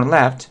turn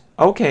left.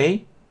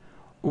 Okay.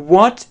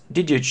 What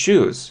did you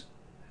choose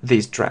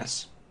this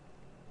dress?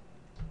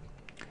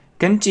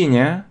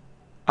 Continue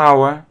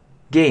our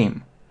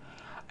game.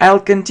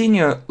 I'll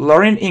continue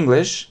learning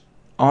English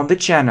on the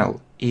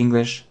channel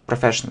English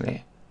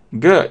Professionally.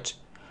 Good.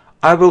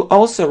 I will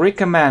also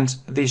recommend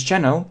this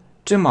channel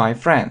to my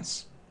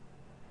friends.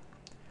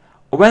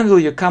 When will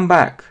you come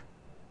back?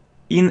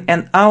 In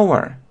an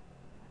hour.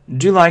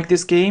 Do you like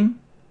this game?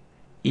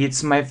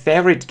 It's my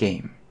favorite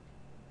game.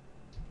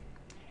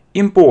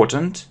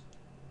 Important.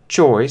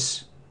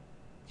 Choice.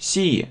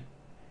 C.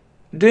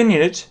 Do you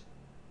need it?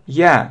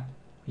 Yeah.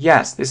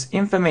 Yes, this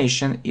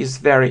information is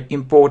very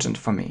important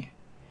for me.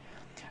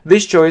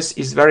 This choice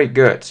is very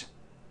good.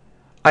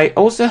 I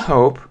also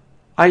hope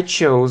I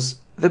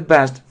chose the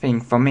best thing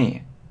for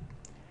me.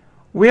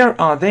 Where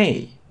are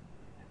they?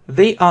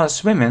 They are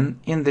swimming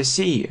in the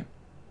sea.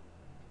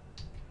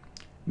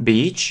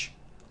 Beach,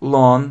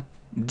 lawn,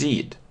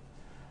 did.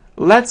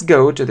 Let's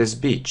go to this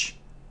beach.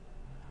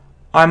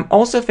 I'm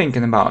also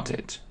thinking about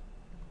it.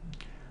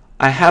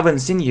 I haven't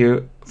seen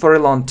you for a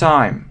long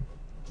time.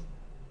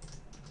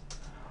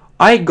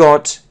 I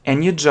got a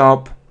new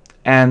job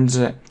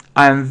and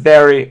I'm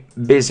very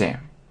busy.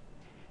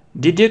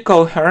 Did you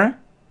call her?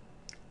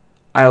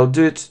 I'll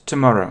do it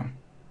tomorrow.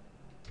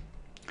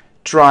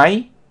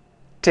 Try,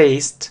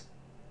 taste,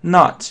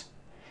 not.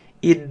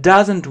 It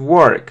doesn't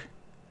work.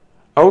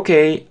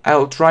 Okay,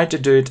 I'll try to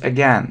do it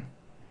again.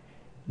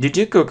 Did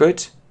you cook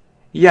it?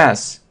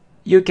 Yes,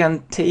 you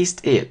can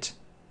taste it.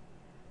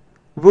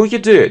 Will you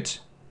do it?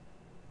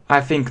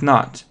 I think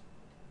not.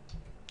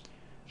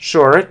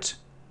 Short,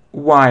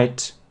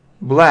 white,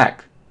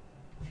 black.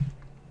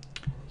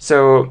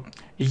 So,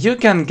 you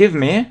can give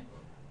me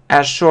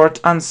a short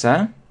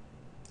answer.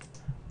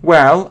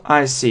 Well,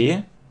 I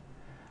see.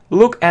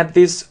 Look at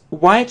this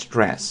white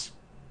dress.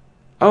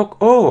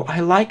 Oh, I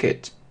like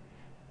it.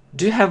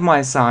 Do you have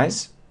my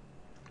size?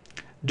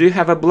 Do you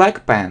have a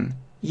black pen?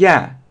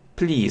 Yeah,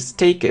 please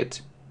take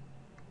it.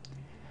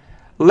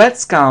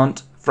 Let's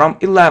count from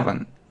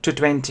 11 to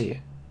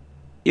 20.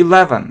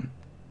 11,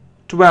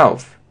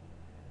 12,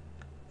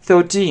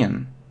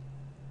 13,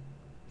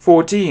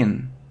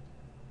 14,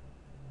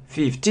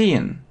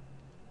 15,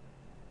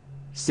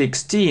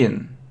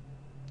 16,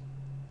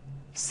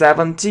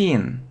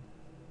 17,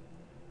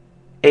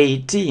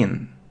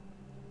 18,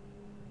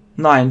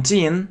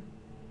 19,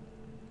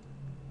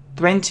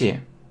 20.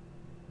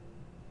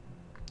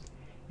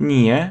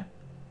 Near,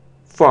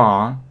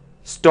 far,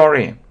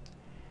 story.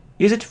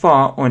 Is it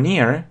far or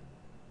near?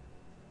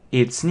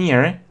 It's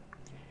near.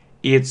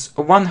 It's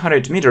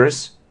 100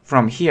 meters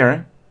from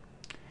here.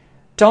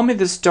 Tell me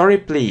the story,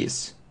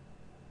 please.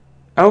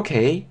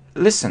 Okay,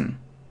 listen.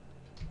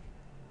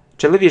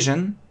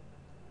 Television,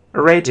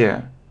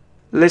 radio,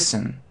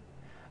 listen.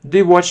 Do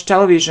you watch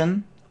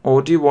television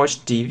or do you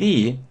watch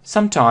TV?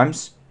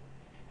 Sometimes.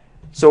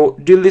 So,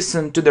 do you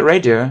listen to the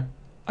radio?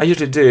 I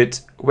usually do it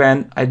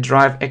when I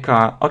drive a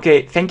car.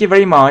 Okay, thank you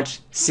very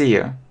much. See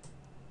you.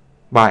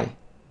 Bye.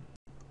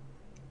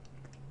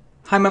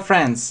 Hi my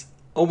friends,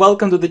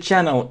 welcome to the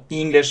channel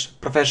English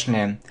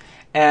Professionally,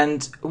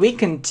 and we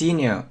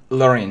continue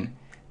learning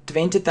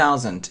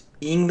 20,000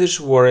 English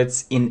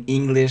words in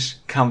English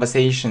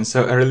conversation.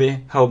 So I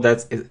really hope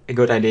that's a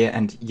good idea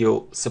and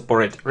you'll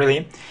support it.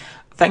 Really,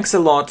 thanks a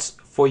lot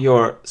for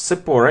your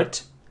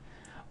support.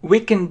 We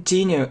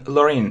continue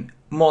learning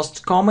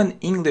most common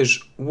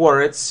English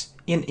words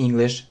in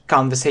English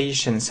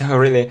conversation. So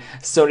really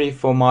sorry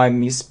for my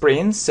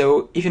misprint.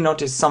 So if you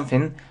notice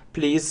something,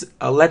 please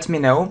let me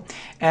know.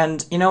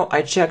 And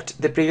I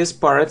checked the previous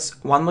parts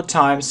one more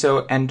time,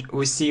 so and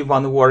we see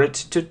one word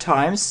two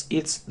times.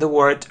 It's the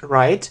word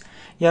right.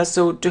 Yeah,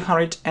 so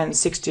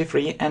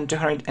 263 and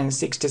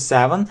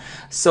 267.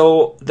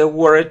 So the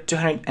word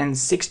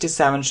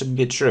 267 should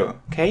be true,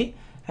 okay?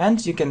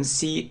 And you can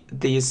see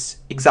this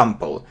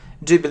example.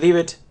 Do you believe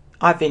it?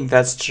 I think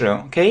that's true,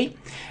 okay?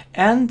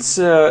 And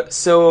not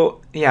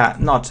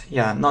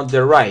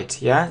the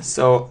right, yeah?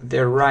 So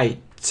the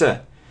right.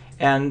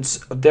 And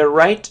the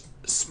right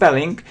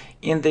spelling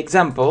in the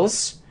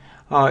examples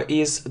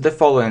is the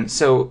following.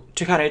 So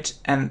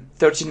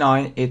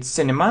 239 it's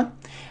cinema,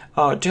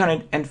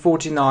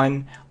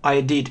 249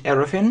 I did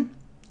everything,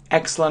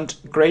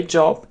 excellent, great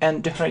job,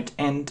 and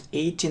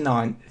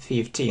 289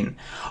 15.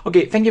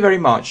 Okay, thank you very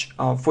much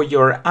for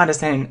your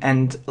understanding,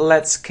 and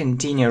let's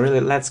continue, really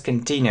let's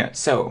continue.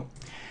 So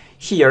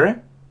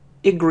here,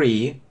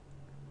 agree,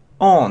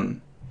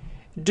 on.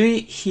 Do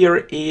you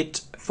hear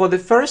it for the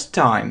first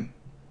time?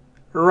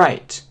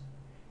 Right.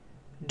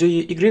 Do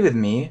you agree with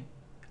me?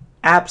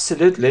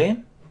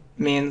 Absolutely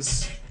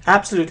means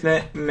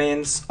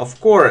of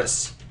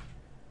course,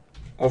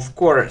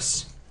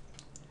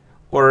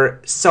 or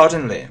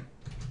certainly,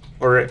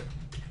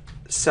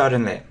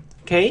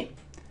 okay?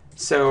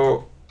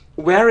 So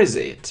where is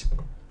it?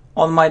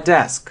 On my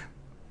desk.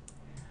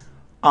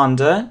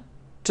 Under,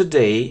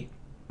 today,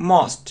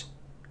 most.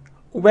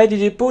 Where did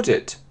you put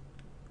it?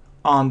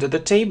 Under the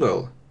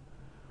table.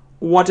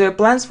 What are your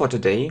plans for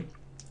today?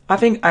 I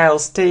think I'll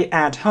stay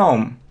at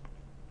home.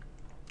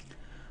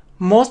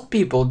 Most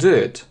people do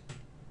it.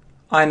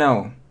 I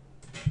know.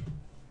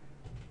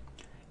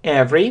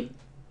 Every,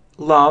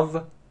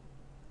 love,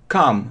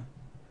 come.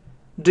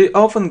 Do you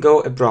often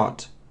go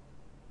abroad?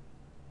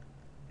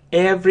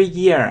 Every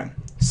year.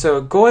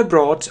 So go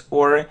abroad,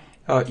 or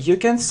you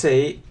can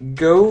say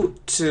go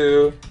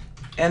to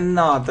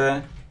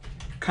another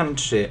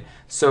country.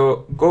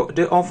 So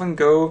do you often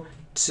go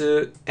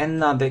to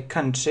another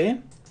country?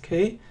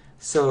 Okay,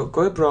 so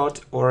go abroad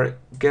or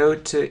go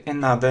to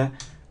another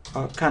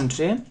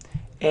country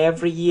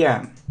every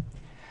year.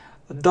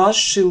 Does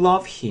she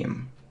love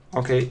him?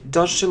 Okay,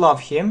 does she love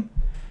him?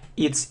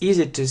 It's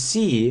easy to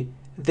see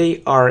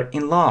they are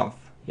in love,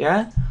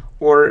 yeah?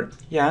 Or,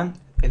 yeah,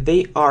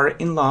 they are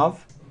in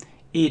love.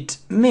 It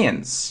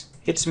means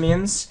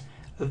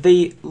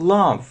they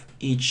love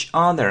each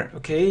other,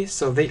 okay?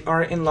 So they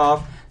are in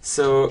love,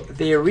 so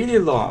they really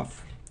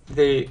love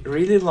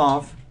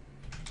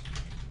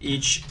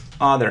each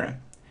other.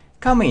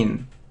 Come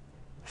in.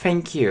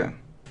 Thank you.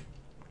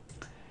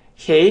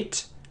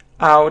 Hate,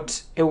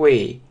 out,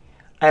 away.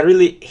 I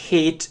really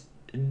hate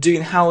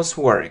doing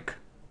housework.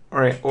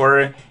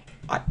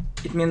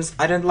 It means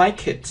I don't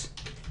like it.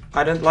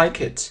 I don't like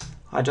it.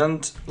 I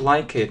don't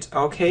like it.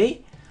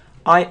 Okay?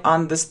 I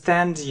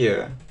understand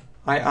you.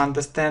 I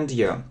understand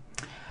you.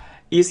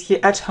 Is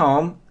he at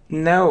home?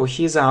 No,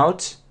 he's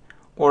out.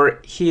 Or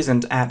he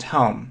isn't at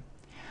home.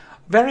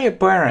 Where are your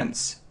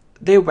parents?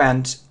 They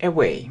went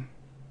away.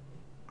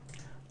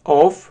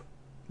 Off,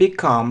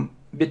 become,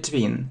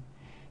 between.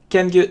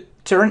 Can you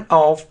turn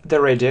off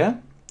the radio?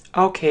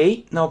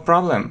 Okay, no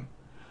problem.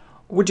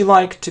 Would you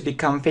like to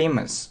become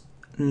famous?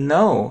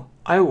 No,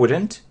 I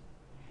wouldn't.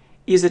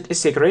 Is it a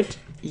secret?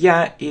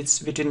 Yeah, it's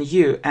between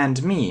you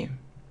and me.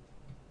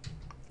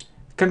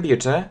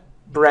 Computer,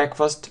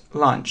 breakfast,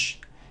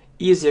 lunch.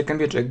 Is your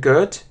computer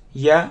good?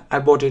 Yeah, I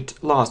bought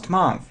it last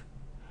month.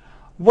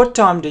 What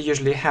time do you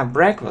usually have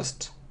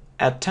breakfast?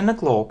 At 10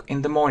 o'clock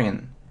in the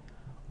morning.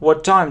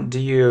 What did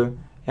you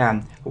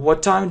have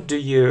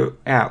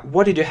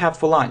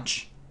for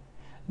lunch?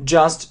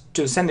 Just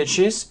 2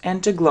 sandwiches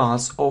and a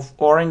glass of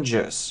orange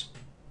juice.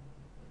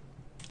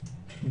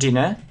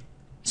 Dinner,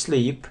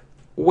 sleep,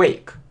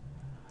 wake.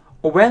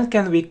 When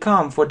can we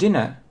come for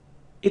dinner?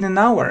 In an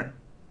hour.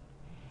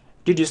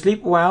 Did you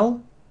sleep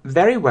well?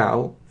 Very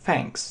well,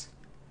 thanks.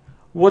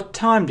 What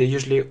time do you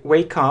usually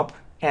wake up?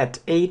 At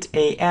 8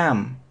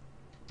 a.m.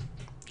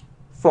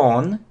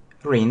 Phone,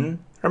 ring.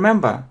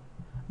 Remember,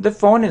 the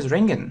phone is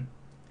ringing.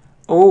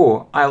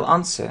 Oh, I'll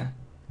answer.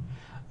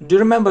 Do you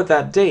remember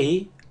that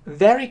day?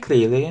 Very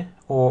clearly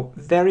or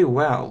very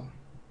well.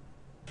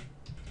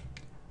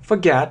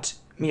 Forget,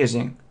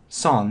 music,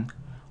 song.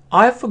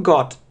 I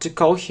forgot to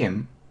call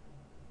him.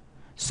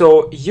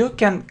 So you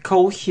can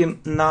call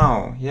him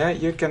now. Yeah,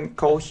 you can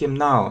call him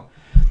now.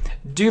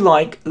 Do you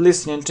like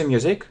listening to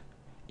music?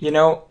 You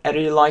know, I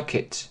really like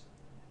it.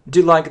 Do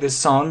you like this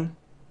song?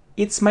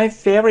 It's my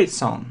favorite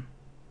song.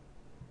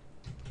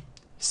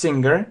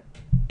 Singer,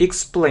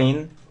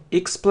 explain,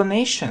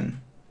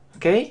 explanation.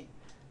 Okay?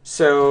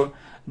 So,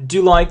 do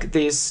you like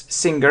this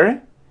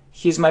singer?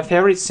 He's my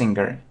favorite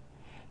singer.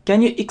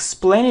 Can you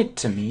explain it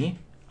to me?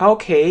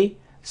 Okay,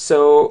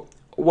 so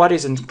what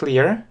isn't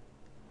clear?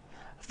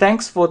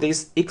 Thanks for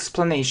this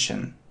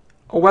explanation.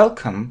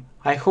 Welcome.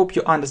 I hope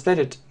you understand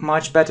it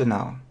much better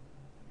now.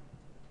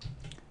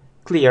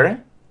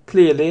 Clear,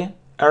 clearly,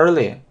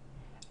 early.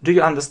 Do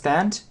you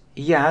understand?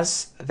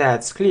 Yes,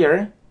 that's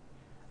clear.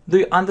 Do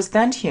you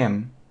understand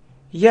him?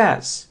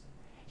 Yes.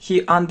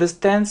 He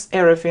understands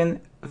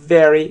everything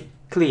very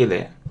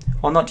clearly.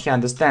 Or not he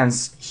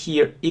understands,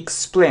 he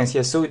explains.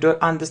 Yes, so do you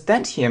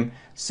understand him?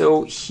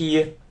 So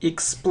he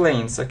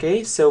explains,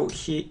 okay? So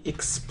he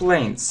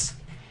explains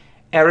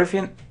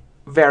everything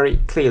very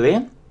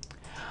clearly.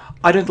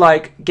 I don't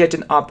like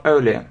getting up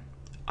early.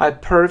 I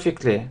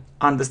perfectly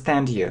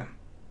understand you.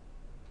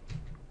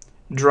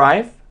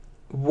 Drive,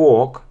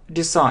 walk,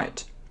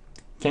 decide.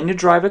 Can you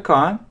drive a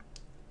car?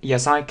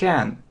 Yes, I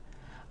can.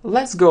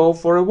 Let's go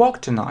for a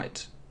walk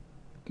tonight.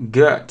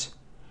 Good.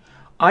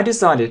 I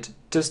decided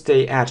to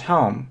stay at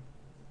home.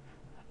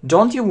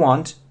 Don't you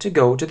want to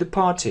go to the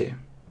party?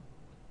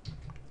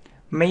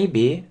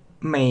 Maybe,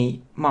 may,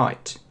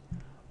 might.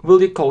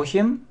 Will you call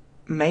him?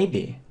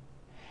 Maybe.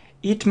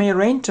 It may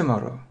rain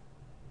tomorrow.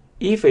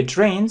 If it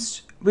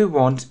rains, we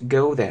won't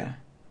go there.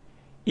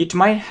 It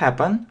might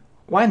happen.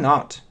 Why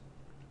not?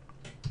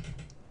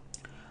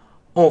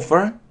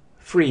 Offer,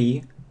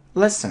 free,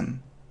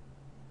 lesson.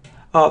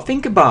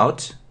 Think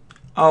about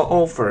our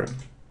offer.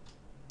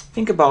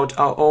 Think about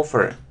our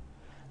offer.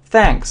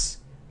 Thanks,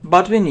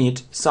 but we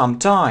need some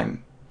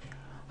time.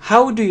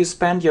 How do you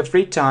spend your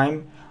free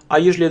time? I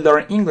usually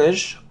learn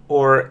English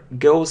or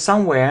go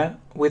somewhere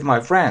with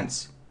my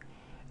friends.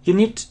 You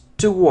need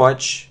to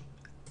watch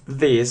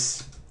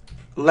this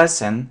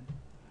lesson.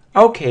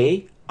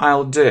 Okay,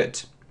 I'll do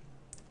it.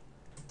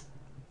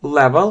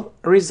 Level,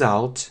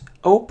 result,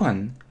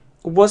 open.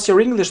 What's your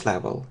English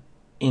level?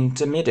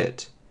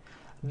 Intermediate.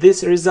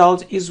 This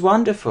result is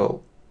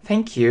wonderful.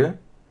 Thank you.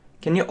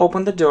 Can you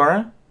open the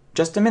door?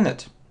 Just a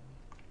minute.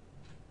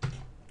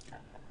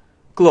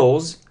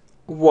 close,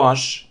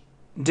 wash,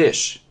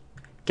 dish.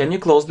 Can you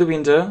close the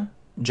window?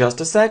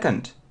 Just a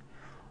second.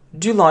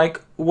 Do you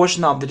like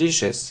washing up the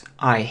dishes?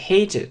 I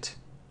hate it.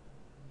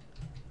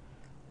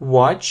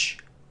 Watch,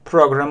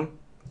 program,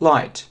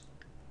 light.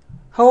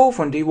 How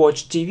often do you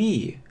watch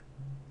TV?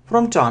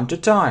 From time to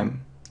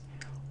time.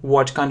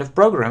 What kind of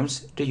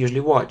programs do you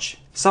usually watch?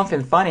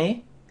 Something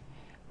funny?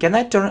 Can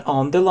I turn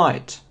on the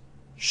light?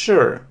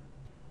 Sure.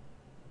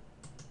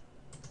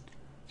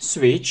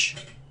 Switch,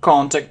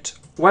 contact,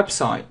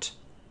 website.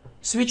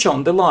 Switch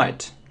on the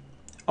light.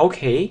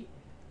 Okay.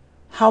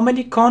 How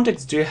many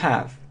contacts do you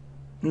have?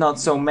 Not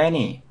so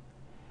many.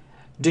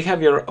 Do you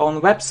have your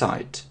own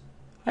website?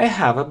 I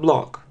have a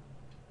blog.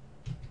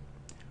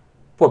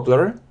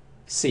 Popular,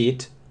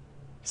 seat,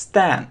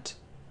 stand.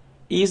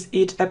 Is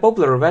it a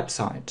popular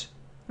website?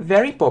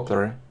 Very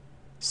popular.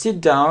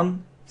 Sit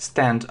down,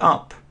 stand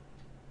up.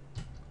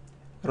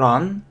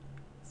 Run,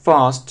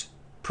 fast,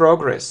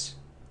 progress.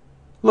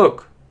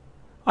 Look,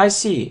 I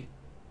see.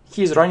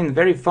 He's running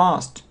very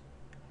fast.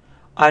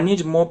 I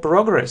need more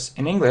progress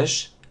in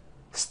English.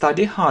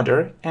 Study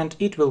harder and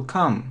it will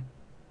come.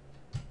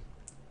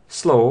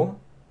 Slow,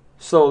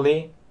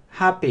 slowly,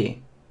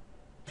 happy.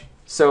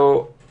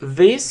 So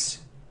this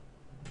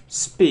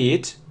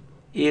speed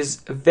is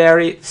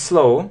very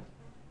slow.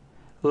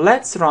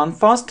 Let's run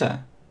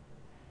faster.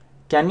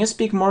 Can you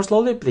speak more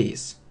slowly,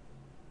 please?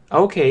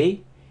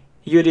 Okay,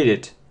 you did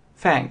it.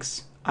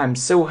 Thanks. I'm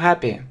so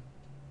happy.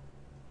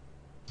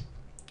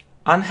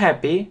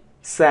 Unhappy,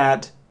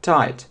 sad,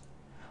 tight.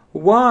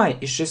 Why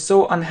is she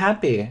so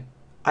unhappy?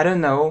 I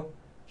don't know.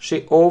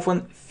 She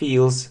often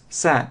feels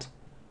sad.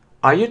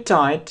 Are you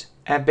tired?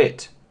 A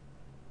bit.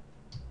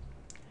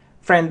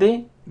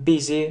 Friendly,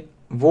 busy,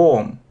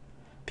 warm.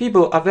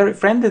 People are very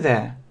friendly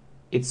there.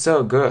 It's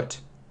so good.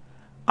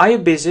 Are you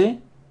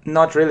busy?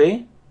 Not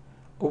really.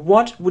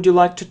 What would you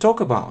like to talk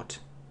about?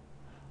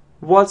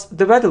 What's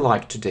the weather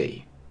like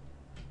today?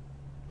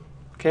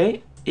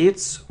 Okay,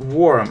 it's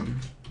warm.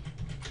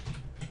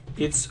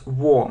 It's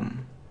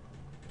warm.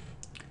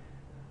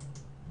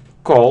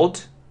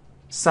 Cold,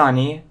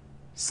 sunny,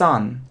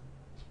 sun.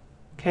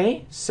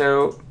 Okay,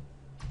 so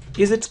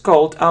is it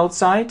cold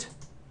outside?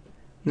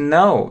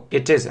 No,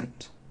 it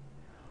isn't.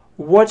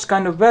 What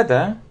kind of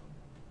weather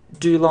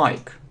do you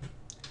like?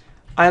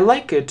 I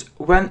like it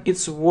when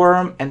it's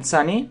warm and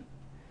sunny.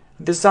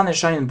 The sun is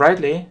shining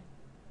brightly.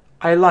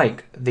 I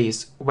like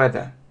this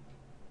weather.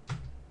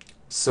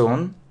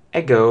 Soon,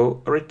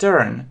 ago,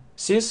 return.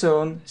 See you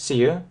soon, see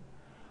you.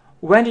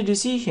 When did you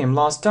see him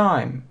last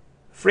time?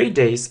 3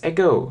 days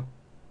ago.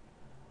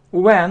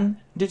 When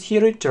did he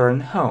return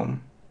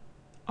home?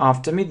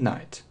 After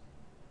midnight.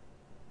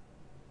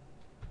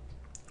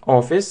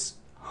 Office,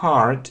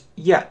 hard,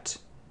 yet.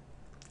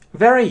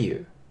 Where are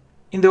you?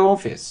 In the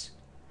office.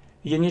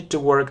 You need to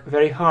work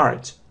very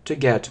hard to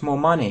get more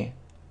money.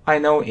 I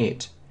know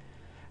it.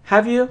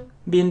 Have you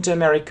been to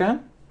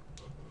America?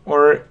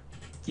 Or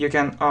you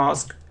can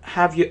ask,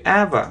 have you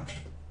ever?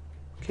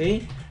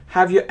 Okay?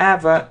 Have you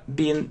ever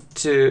been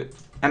to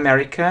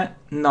America?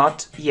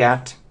 Not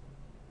yet.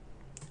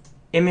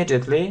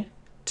 Immediately,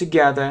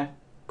 together,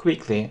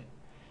 quickly.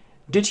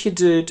 Did he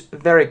do it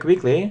very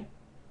quickly?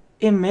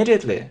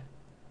 Immediately.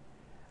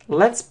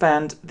 Let's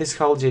spend this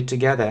holiday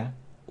together.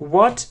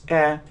 What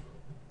a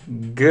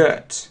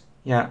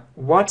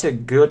what a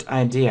good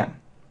idea.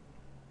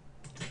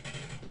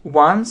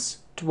 Once,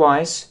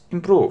 twice,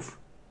 improve.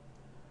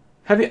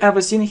 Have you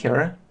ever seen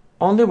her?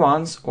 Only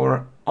once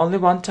or only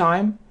one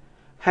time?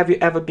 Have you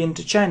ever been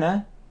to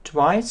China?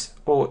 Twice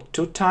or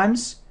 2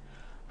 times?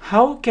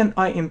 How can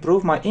I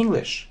improve my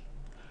English?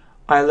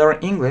 I learn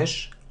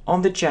English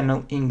on the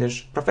channel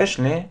English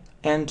Professionally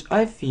and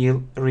I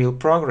feel real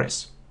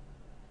progress.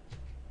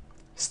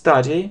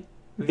 Study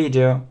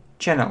video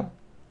channel.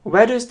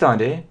 Where do you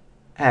study?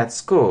 At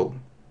school.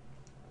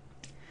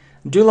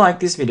 Do you like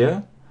this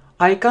video?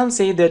 I can't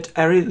say that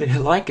I really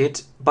like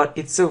it, but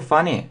it's so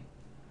funny.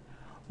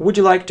 Would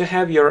you like to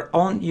have your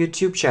own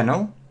YouTube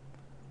channel?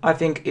 I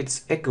think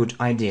it's a good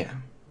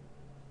idea.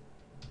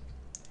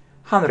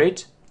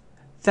 100,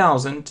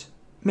 1,000,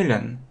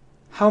 million.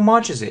 How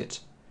much is it?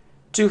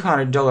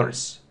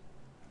 $200.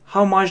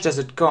 How much does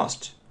it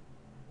cost?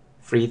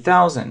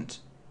 3,000.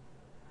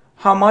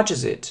 How much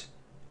is it?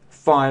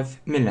 5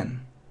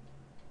 million.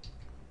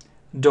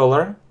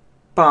 Dollar,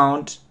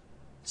 pound,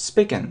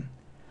 speaking.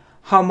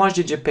 How much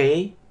did you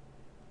pay?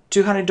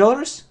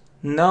 $200?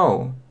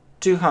 No,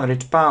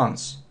 200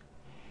 pounds.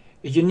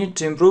 You need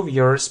to improve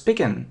your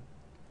speaking.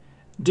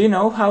 Do you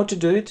know how to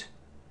do it?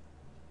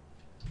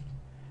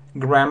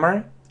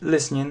 Grammar,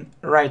 listening,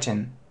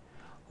 writing.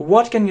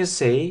 What can you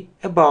say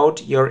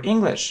about your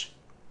English?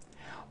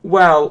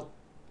 Well,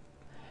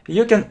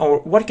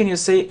 what can you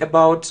say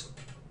about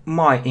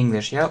my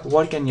English? Yeah,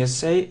 what can you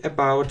say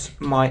about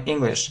my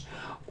English?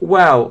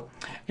 Well,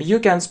 you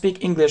can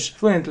speak English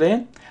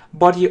fluently,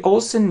 but you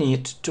also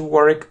need to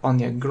work on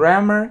your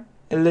grammar,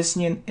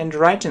 listening and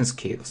writing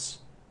skills.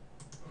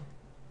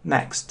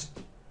 Next,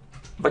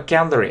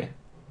 vocabulary.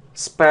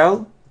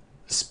 Spell,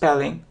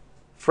 spelling,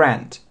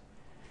 friend.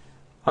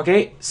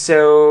 Okay,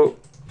 so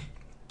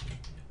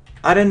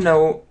I don't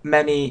know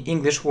many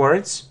English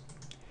words.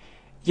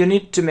 You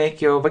need to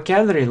make your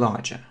vocabulary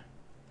larger.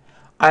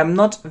 I'm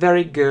not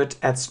very good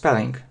at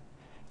spelling.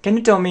 Can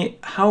you tell me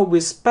how we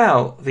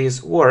spell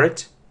this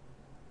word?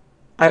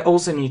 I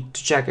also need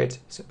to check it.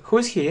 So,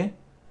 who's he?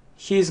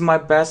 He is my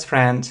best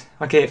friend.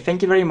 Okay,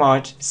 thank you very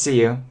much. See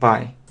you.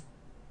 Bye.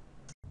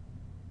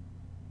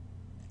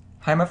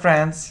 Hi, my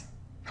friends.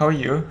 How are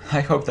you?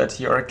 I hope that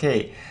you're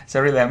okay.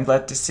 So really, I'm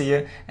glad to see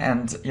you,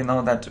 and you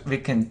know that we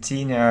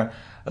continue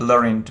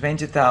learning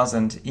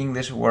 20,000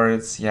 English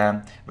words,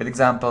 yeah, with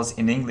examples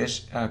in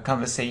English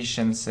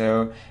conversation.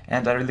 So,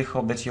 and I really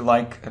hope that you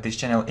like this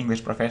channel,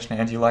 English Professional,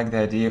 and you like the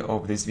idea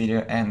of this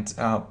video and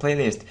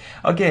playlist.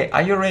 Okay,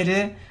 are you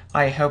ready?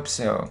 I hope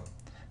so.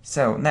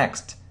 So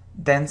next,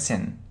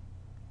 dancing,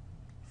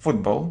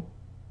 football,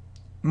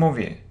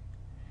 movie.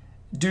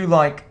 Do you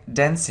like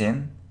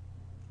dancing?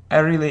 I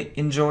really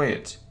enjoy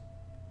it.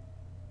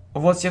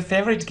 What's your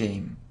favorite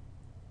game?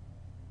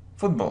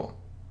 Football.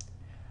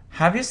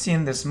 Have you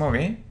seen this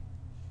movie?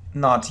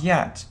 Not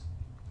yet.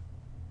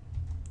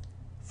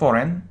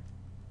 Foreign,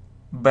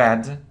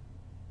 bad,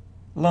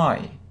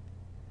 lie.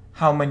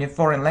 How many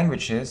foreign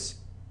languages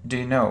do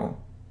you know?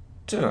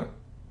 2.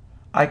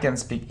 I can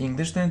speak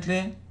English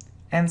fluently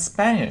and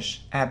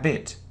Spanish a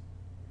bit.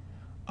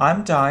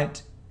 I'm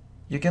tired.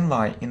 You can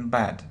lie in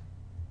bed.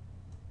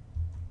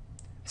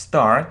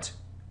 Start,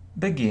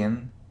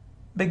 begin,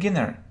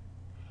 beginner.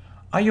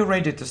 Are you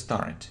ready to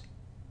start?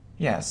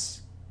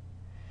 Yes.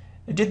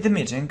 Did the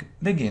meeting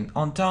begin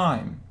on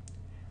time?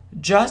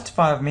 Just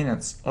 5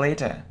 minutes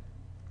later.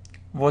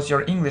 What's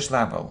your English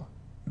level?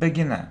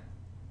 Beginner.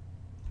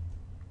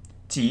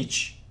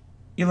 Teach,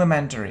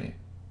 elementary,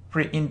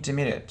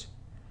 pre-intermediate.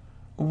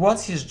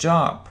 What's his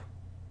job?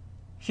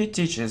 He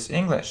teaches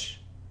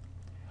English.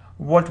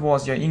 What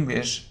was your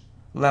English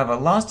level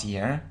last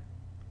year?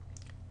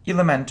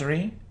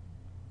 Elementary,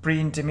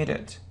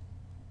 pre-intermediate.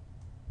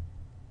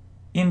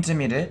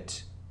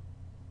 Intermediate,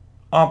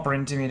 upper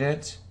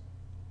intermediate,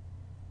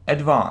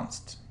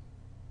 advanced.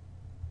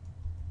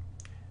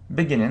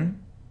 Beginning,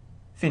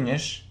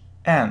 finish,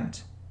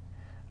 end.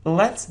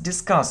 Let's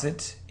discuss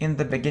it in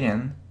the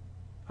beginning.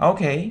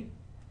 Okay.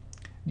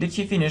 Did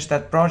he finish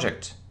that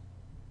project?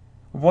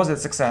 Was it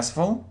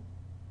successful?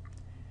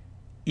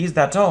 Is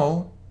that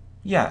all?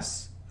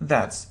 Yes,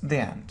 that's the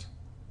end.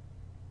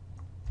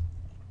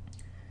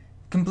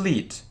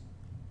 Complete,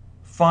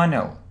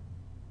 final,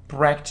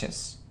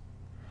 practice.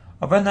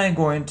 When are you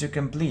going to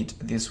complete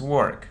this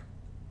work?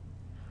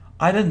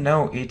 I don't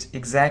know it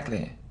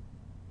exactly.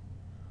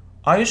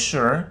 Are you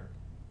sure?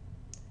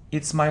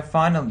 It's my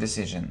final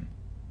decision.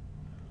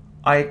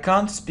 I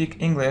can't speak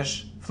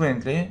English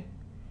fluently.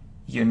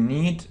 You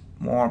need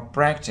more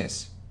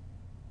practice.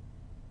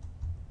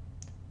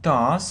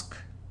 Task,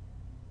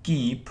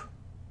 keep,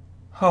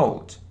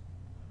 hold.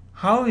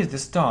 How is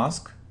this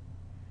task?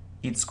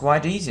 It's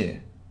quite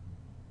easy.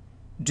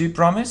 Do you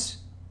promise?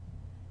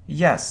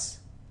 Yes,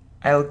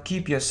 I'll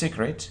keep your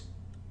secret.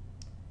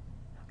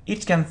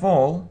 It can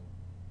fall.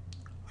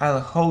 I'll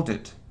hold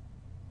it.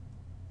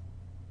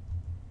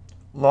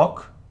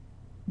 Lock,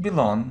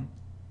 belong,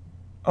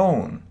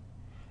 own.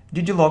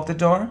 Did you lock the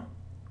door?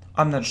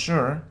 I'm not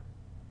sure.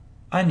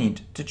 I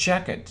need to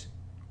check it.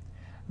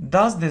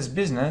 Does this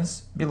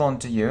business belong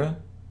to you?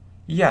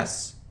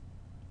 Yes,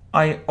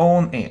 I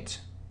own it.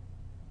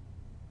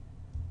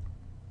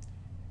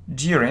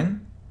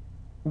 During,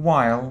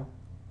 while,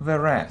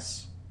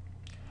 whereas.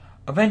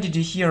 When did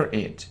you hear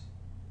it?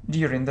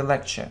 During the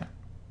lecture.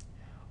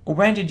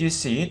 When did you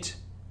see it?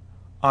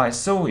 I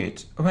saw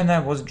it when I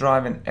was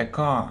driving a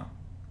car.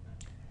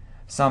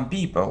 Some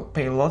people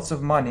pay lots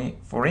of money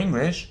for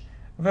English,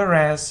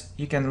 whereas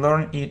you can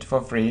learn it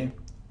for free.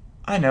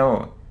 I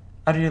know,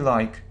 I really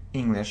like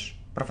English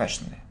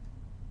professionally.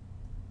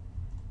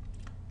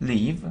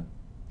 Leave,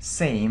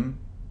 same,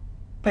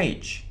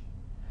 page.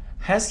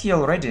 Has he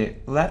already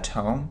left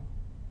home?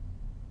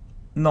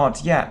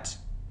 Not yet.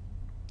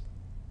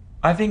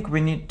 I think we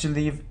need to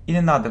live in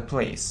another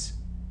place.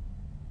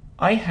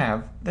 I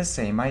have the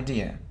same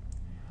idea.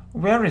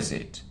 Where is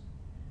it?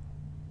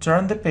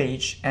 Turn the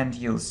page and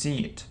you'll see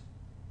it.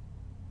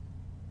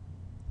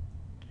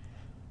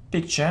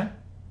 Picture,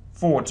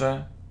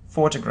 photo,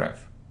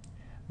 photograph.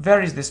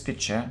 Where is this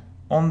picture?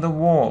 On the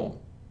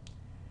wall.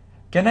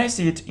 Can I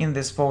see it in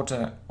this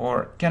photo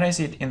or can I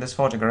see it in this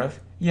photograph?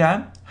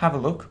 Yeah, have a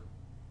look.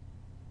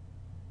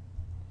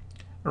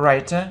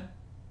 Writer,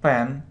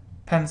 pen,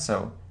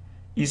 pencil.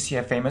 Is he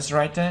a famous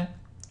writer?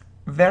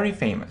 Very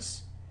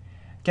famous.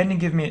 Can you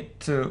give me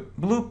 2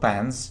 blue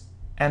pens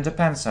and a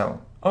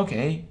pencil?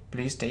 Okay,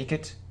 please take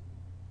it.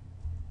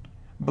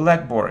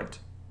 Blackboard,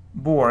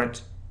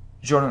 board,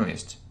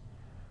 journalist.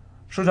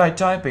 Should I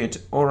type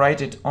it or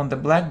write it on the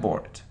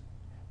blackboard?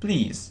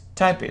 Please,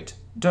 type it,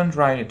 don't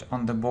write it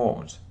on the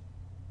board.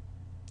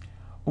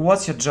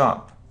 What's your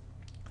job?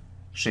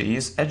 She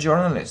is a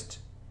journalist.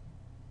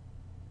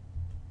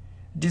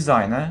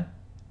 Designer,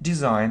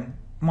 design,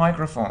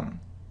 microphone.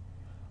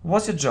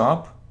 What's your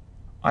job?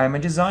 I am a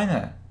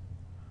designer.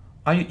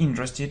 Are you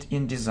interested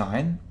in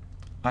design?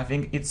 I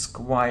think it's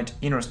quite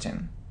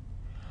interesting.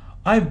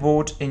 I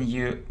bought a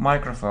new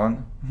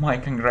microphone. My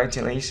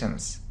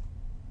congratulations.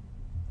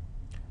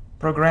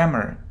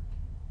 Programmer,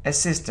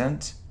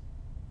 assistant,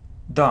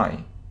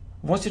 die.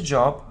 What's your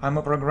job? I'm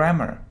a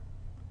programmer.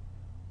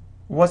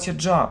 What's your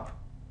job?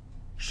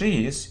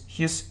 She is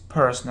his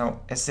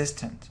personal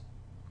assistant.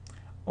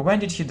 When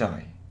did he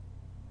die?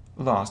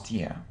 Last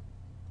year.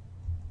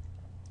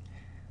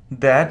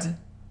 Dead,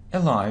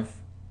 alive,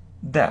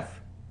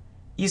 deaf.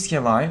 Is he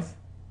alive?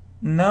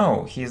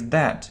 No, he is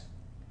dead.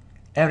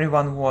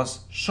 Everyone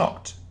was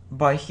shocked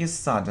by his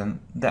sudden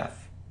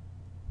death.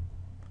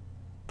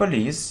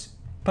 Police,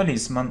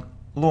 policeman,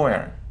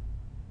 lawyer.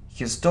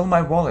 He stole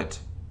my wallet.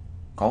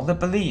 Call the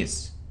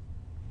police.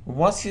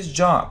 What's his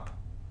job?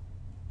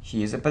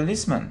 He is a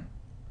policeman.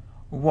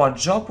 What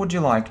job would you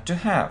like to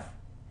have?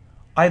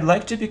 I'd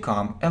like to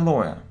become a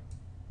lawyer.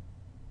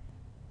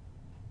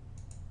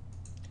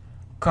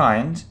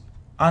 Kind,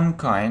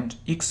 unkind,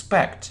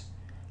 expect.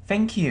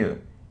 Thank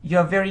you. You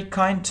are very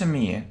kind to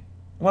me.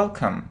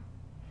 Welcome.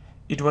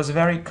 It was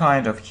very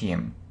kind of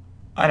him.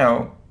 I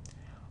know.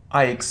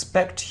 I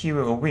expect he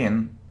will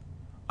win.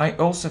 I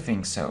also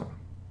think so.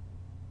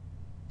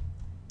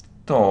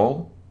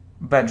 Tall,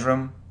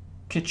 bedroom,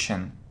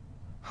 kitchen.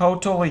 How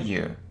tall are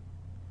you?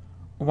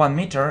 1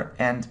 meter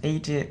and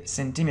 80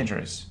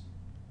 centimeters.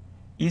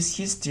 Is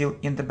he still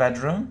in the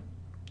bedroom?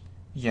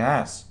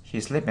 Yes,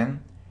 he's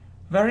sleeping.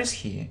 Where is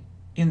he?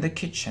 In the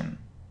kitchen.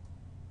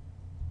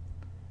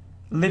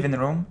 Living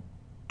room,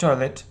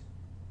 toilet,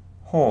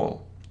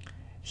 hall.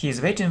 He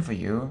is waiting for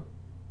you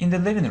in the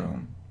living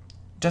room.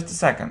 Just a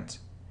second.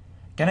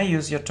 Can I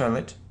use your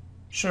toilet?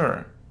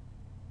 Sure.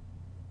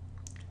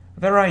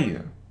 Where are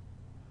you?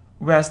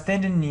 We are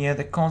standing near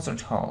the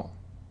concert hall.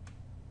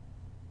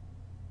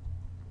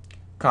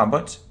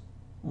 Cupboard,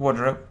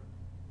 wardrobe,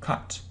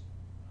 cut.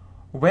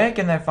 Where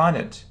can I find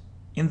it?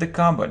 In the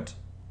cupboard.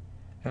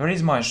 Where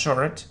is my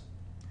shirt?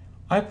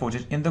 I put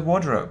it in the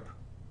wardrobe.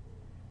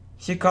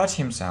 He cut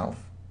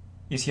himself.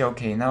 Is he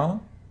okay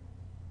now?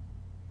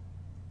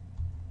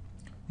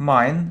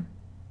 Mine,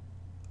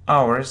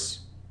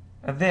 ours,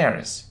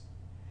 theirs.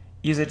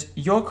 Is it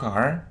your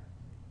car?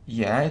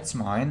 Yeah, it's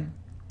mine.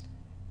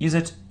 Is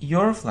it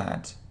your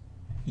flat?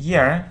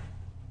 Yeah,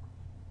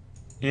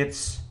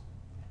 it's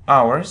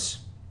ours.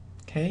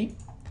 Okay.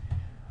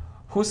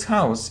 Whose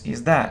house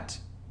is that?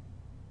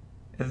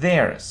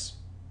 Theirs.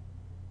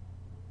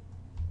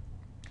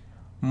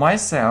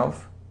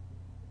 Myself,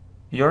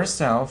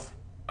 yourself,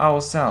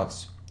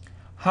 ourselves.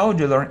 How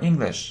do you learn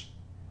English?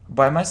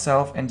 By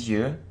myself and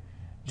you.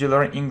 Do you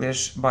learn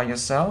English by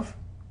yourself?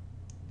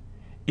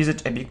 Is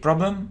it a big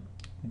problem?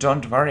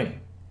 Don't worry.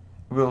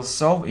 We'll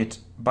solve it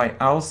by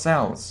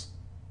ourselves.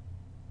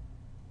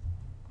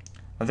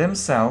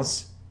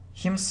 Themselves,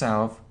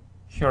 himself,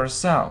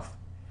 herself.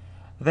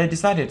 They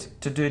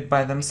decided to do it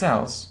by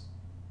themselves.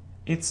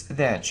 It's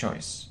their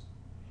choice.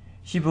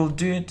 He will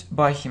do it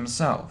by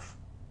himself.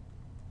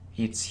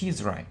 It's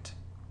his right.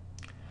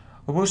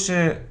 Will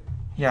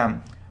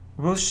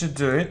she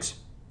do it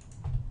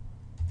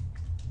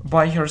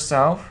by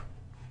herself?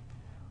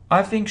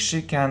 I think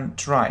she can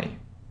try.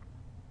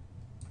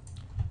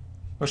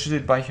 Will she do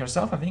it by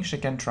herself? I think she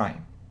can try.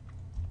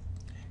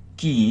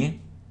 Key,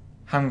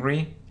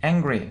 hungry,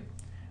 angry.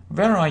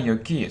 Where are your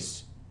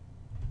keys?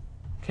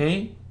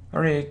 Okay,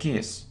 where are your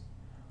keys?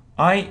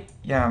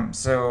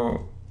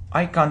 So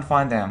I can't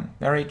find them.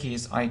 Where are your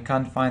keys? I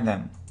can't find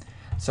them.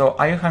 So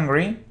are you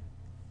hungry?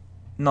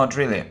 Not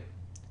really.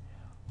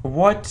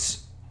 What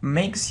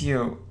makes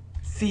you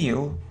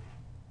feel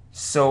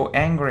so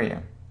angry?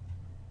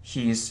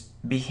 His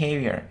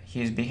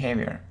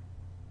behavior.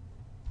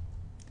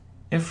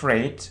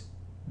 Afraid,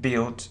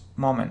 build,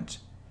 moment.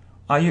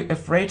 Are you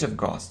afraid of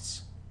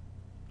ghosts?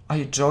 Are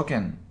you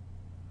joking?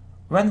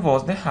 When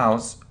was the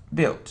house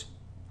built?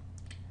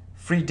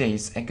 3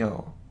 days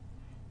ago.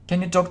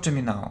 Can you talk to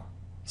me now?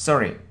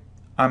 Sorry,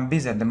 I'm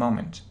busy at the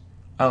moment.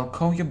 I'll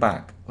call you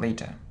back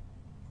later.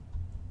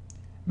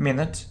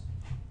 Minute,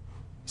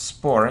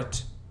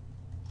 sport,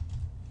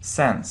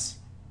 sense.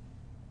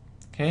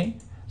 Okay,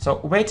 so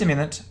wait a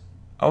minute.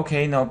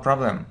 Okay, no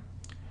problem.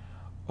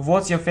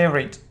 What's your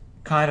favorite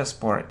kind of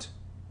sport?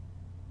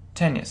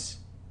 Tennis.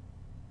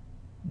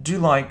 Do you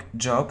like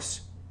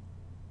jokes?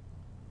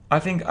 I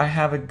think I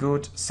have a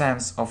good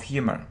sense of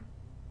humor.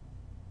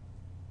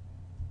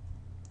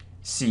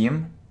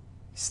 Seem,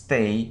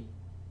 stay,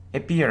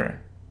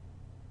 appear.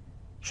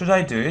 Should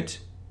I do it?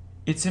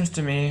 It seems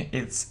to me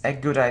it's a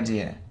good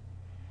idea.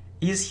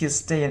 Is he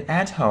staying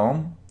at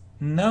home?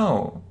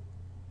 No,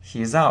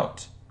 he's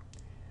out.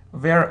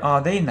 Where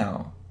are they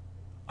now?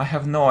 I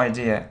have no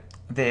idea.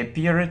 They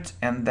appeared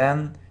and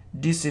then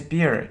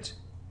disappeared.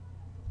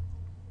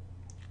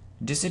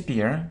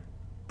 Disappear,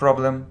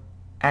 problem,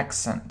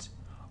 accent.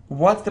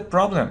 What's the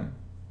problem?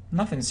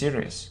 Nothing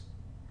serious.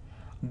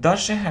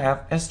 Does she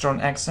have a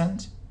strong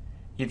accent?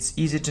 It's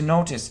easy to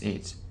notice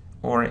it,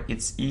 or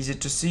it's easy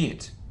to see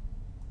it.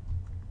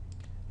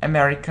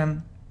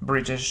 American,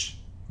 British,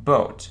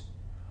 both.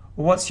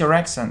 What's your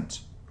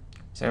accent?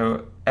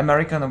 So,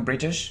 American or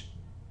British?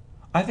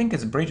 I think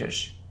it's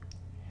British.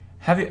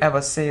 Have you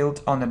ever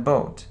sailed on a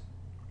boat?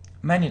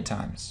 Many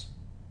times.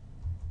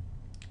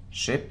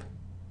 Ship,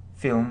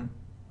 film,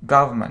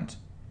 government.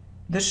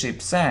 The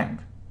ship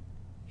sank.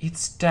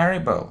 It's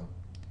terrible.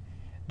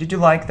 Did you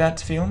like that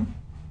film?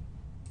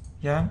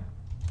 Yeah?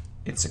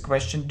 It's a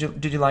question.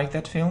 Did you like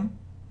that film?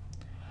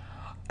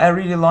 I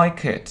really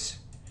like it.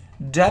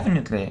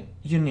 Definitely,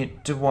 you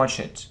need to watch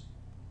it.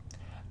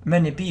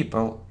 Many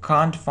people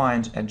can't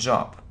find a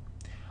job.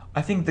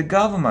 I think the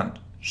government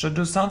should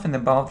do something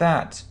about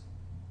that.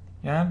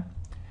 Yeah?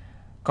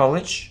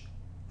 College,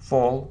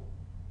 fall,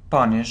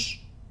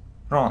 punish,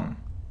 run.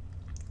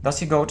 Does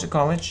he go to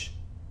college?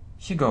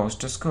 He goes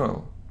to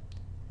school.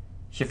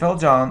 He fell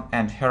down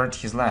and hurt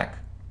his leg.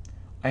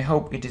 I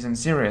hope it isn't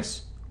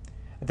serious.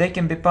 They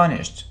can be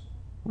punished.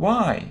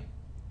 Why?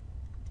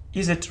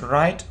 Is it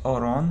right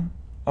or wrong?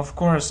 Of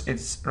course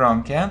it's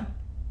wrong, yeah?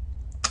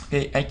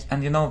 Okay,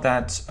 and you know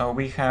that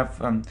we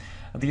have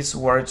this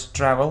word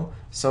travel,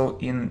 so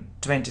in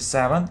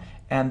 27,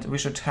 and we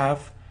should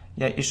have,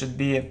 yeah, it should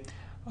be,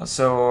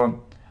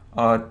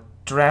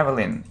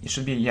 traveling, it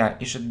should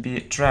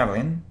be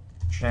traveling,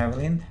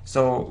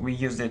 so we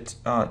used it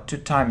 2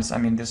 times, I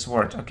mean this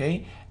word,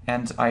 okay,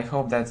 and I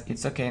hope that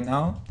it's okay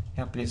now.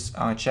 Yeah, please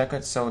check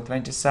it. So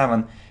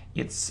 27,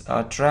 it's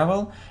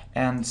travel,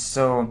 and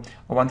so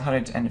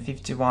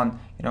 151,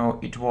 you know,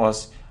 it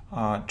was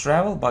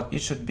travel, but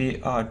it should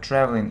be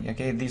traveling,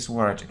 okay, this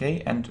word,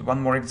 okay. And one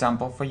more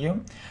example for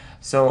you.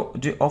 So,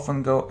 do you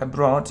often go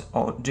abroad,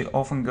 or do you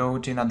often go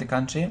to another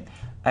country?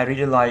 I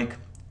really like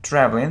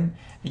traveling.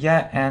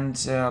 Yeah, and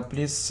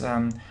please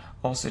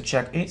also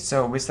check it.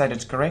 So we said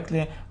it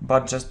correctly,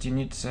 but just you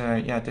need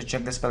to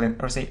check the spelling,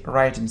 or say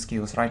writing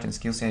skills.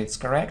 Yeah, it's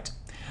correct.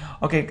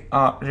 Okay,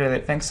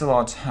 really, thanks a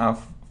lot.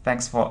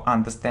 Thanks for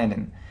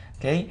understanding.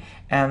 Okay,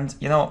 and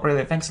you know,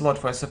 really, thanks a lot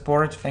for your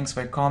support. Thanks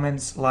for your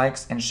comments,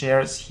 likes, and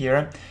shares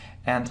here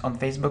and on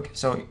Facebook.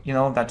 So you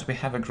know that we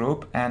have a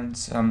group, and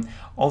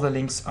all the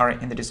links are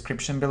in the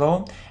description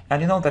below.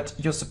 And you know that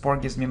your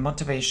support gives me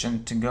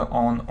motivation to go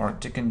on or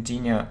to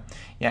continue,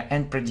 yeah,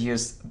 and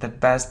produce the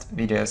best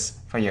videos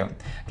for you.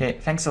 Okay,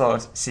 thanks a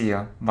lot. See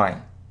you. Bye.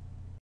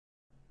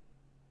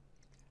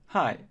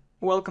 Hi.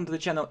 Welcome to the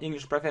channel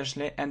English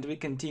Professionally, and we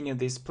continue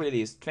this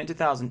playlist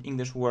 20,000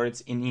 English words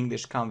in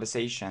English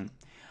conversation.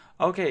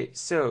 Okay,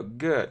 so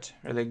good,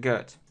 really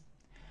good.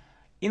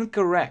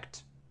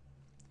 Incorrect.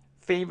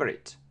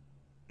 Favorite.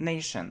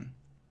 Nation.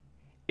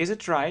 Is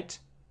it right?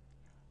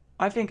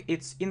 I think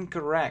it's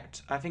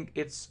incorrect. I think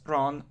it's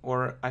wrong,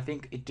 or I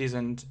think it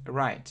isn't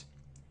right.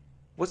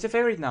 What's your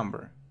favorite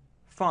number?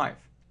 5.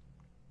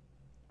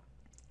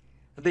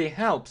 They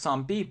help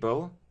some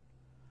people.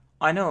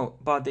 I know,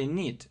 but they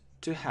need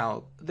to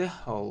help the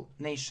whole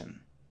nation.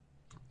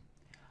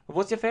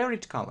 What's your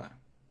favorite color?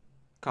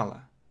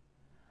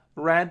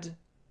 Red,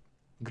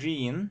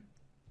 green,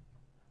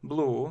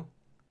 blue,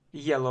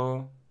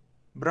 yellow,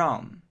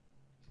 brown.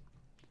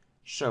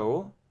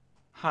 Show,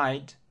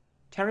 hide,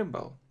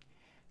 terrible.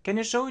 Can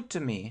you show it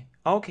to me?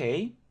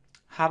 Okay.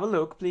 Have a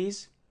look,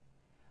 please.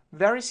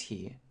 Where is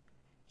he?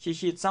 He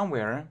hid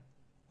somewhere,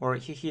 or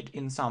he hid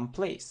in some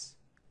place.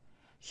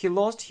 He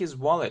lost his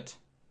wallet.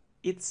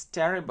 It's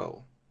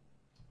terrible.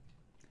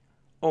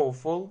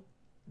 Awful,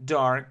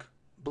 dark,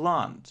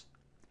 blonde.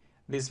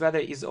 This weather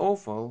is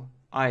awful.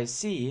 I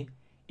see.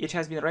 It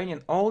has been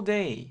raining all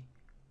day.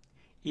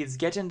 It's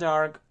getting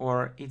dark,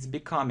 or it's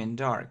becoming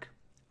dark.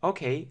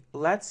 Okay,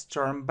 let's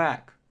turn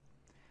back.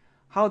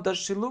 How does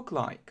she look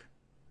like?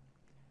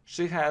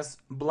 She has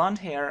blonde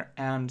hair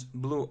and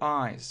blue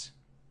eyes.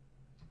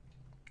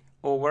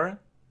 Over,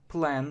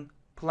 plan,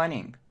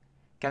 planning.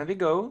 Can we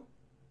go?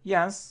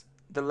 Yes,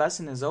 the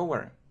lesson is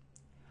over.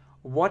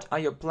 What are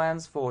your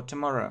plans for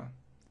tomorrow?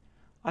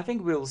 I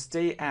think we'll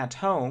stay at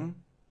home.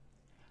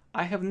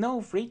 I have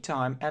no free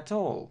time at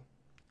all.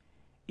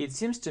 It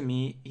seems to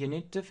me you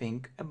need to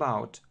think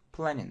about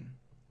planning.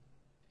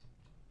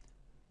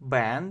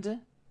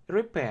 Bend,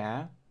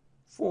 repair,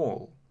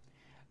 fall.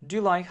 Do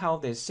you like how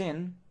they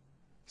sing?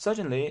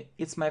 Certainly,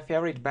 it's my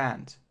favorite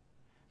band.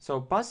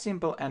 So past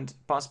simple and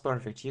past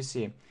perfect, you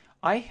see.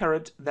 I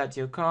heard that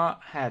your car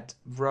had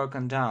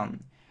broken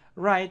down.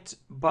 Right,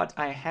 but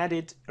I had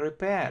it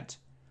repaired.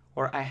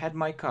 Or I had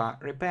my car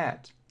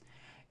repaired.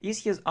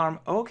 Is his arm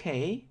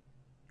okay?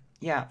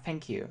 Yeah,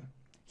 thank you.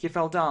 He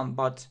fell down,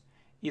 but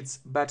it's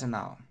better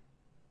now.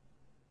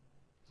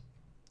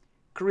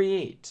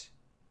 Create,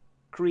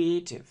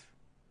 creative.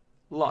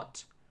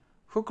 Lot.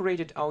 Who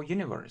created our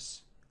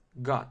universe?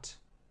 God.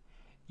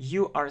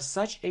 You are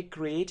such a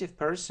creative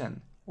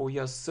person, or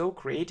you're so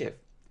creative.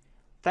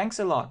 Thanks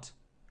a lot.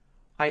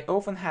 I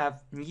often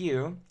have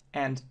new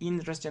and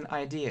interesting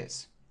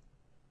ideas.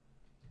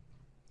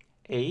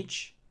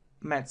 Age,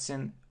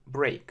 medicine,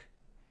 break.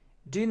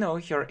 Do you know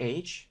her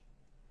age?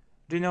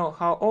 Do you know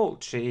how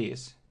old she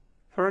is?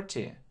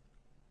 30.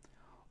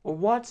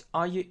 What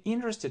are you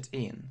interested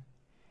in?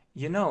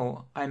 You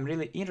know, I'm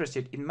really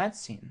interested in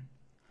medicine.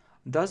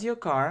 Does your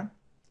car?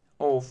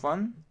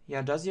 Often,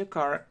 Yeah, does your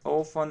car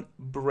often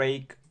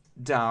break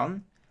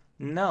down?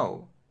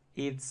 No,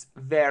 it's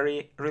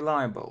very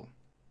reliable.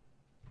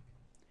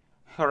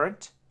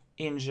 Hurt,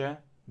 injure,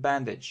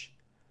 bandage.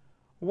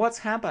 What's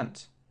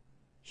happened?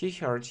 He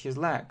hurt his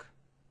leg.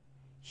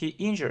 He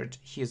injured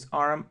his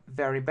arm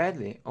very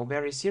badly or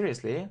very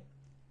seriously.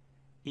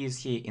 Is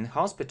he in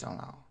hospital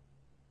now?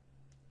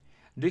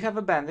 Do you have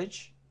a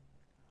bandage?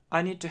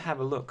 I need to have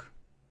a look.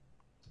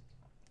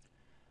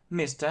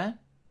 Mr.,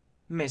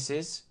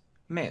 Mrs.,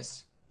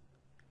 Miss.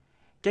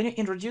 Can you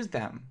introduce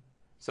them?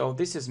 So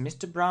this is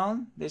Mr.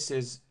 Brown, this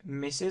is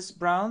Mrs.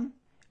 Brown,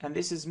 and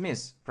this is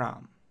Miss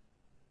Brown.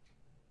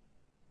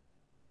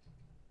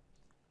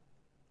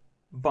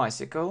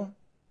 Bicycle,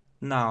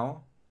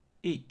 now,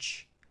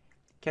 each.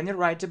 Can you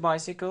ride a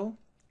bicycle?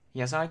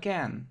 Yes, I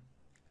can.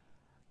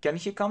 Can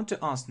he come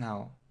to us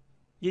now?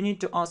 You need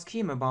to ask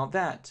him about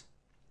that.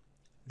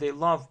 They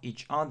love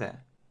each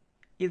other.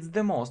 It's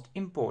the most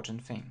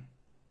important thing.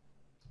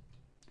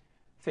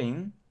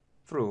 Thing,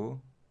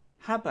 through,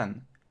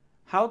 happen.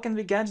 How can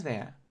we get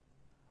there?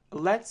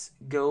 Let's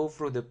go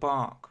through the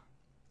park.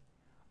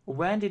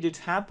 When did it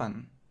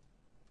happen?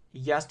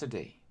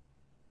 Yesterday.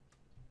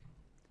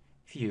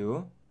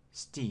 Few,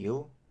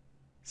 steal,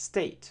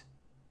 state.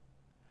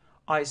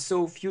 I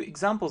saw few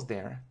examples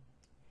there.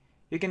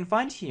 You can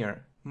find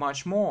here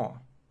much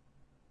more.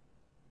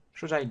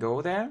 Should I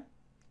go there?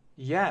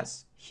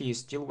 Yes, he is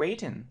still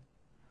waiting.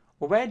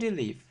 Where do you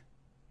live?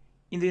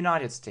 In the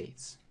United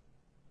States.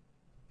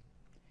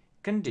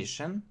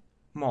 Condition,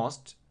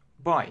 most,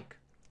 bike.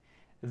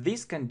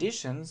 These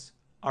conditions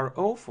are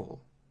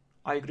awful.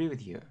 I agree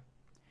with you.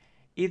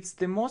 It's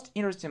the most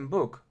interesting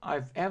book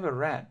I've ever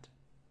read.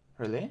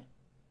 Really?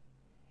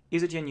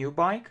 Is it your new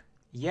bike?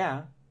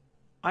 Yeah,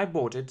 I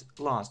bought it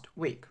last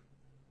week.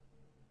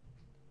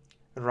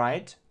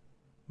 Ride,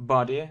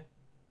 body,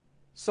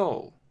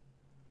 soul.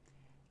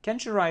 Can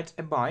she ride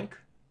a bike?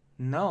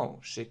 No,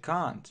 she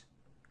can't.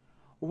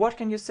 What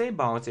can you say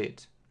about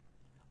it?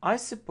 I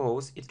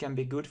suppose it can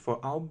be good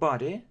for our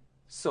body,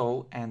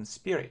 soul, and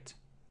spirit.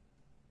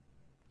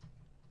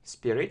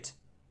 Spirit,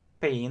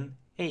 pain,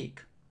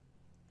 ache.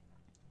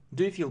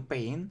 Do you feel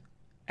pain?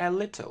 A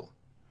little.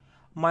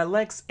 My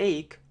legs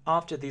ache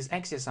after this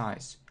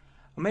exercise.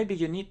 Maybe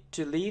you need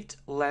to lift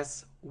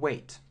less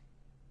weight.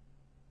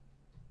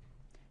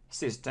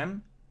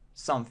 System,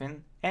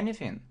 something,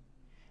 anything.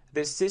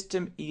 The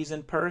system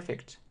isn't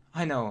perfect.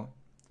 I know.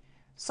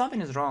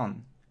 Something is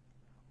wrong.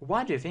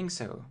 Why do you think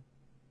so?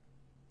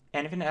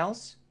 Anything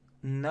else?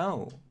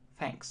 No,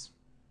 thanks.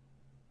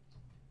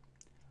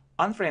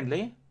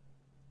 Unfriendly,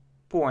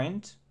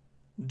 point,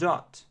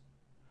 dot.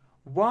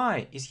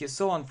 Why is he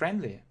so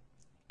unfriendly?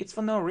 It's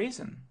for no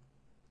reason.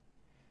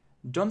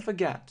 Don't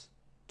forget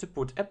to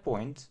put a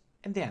point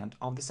at the end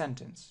of the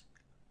sentence.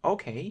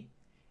 Okay,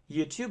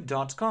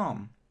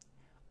 youtube.com.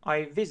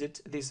 I visit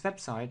this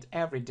website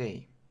every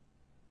day.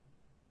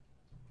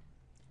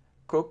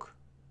 Cook,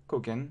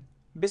 cooking,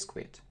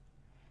 biscuit.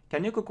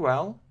 Can you cook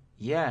well?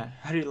 Yeah,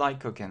 I really like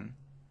cooking.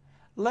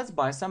 Let's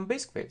buy some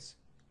biscuits.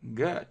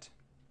 Good.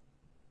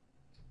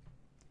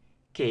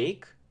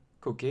 Cake,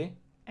 cookie,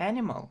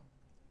 animal.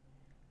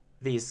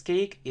 This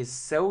cake is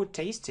so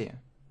tasty.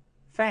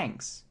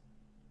 Thanks.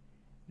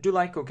 Do you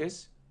like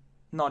cookies?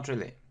 Not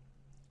really.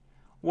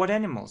 What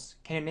animals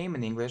can you name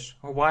in English?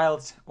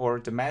 Wild or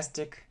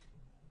domestic?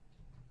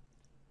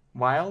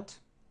 Wild,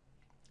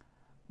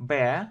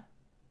 bear,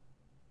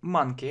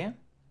 monkey,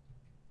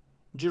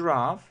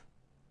 giraffe,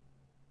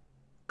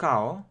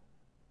 cow,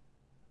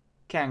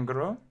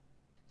 kangaroo,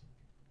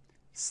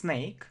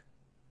 snake,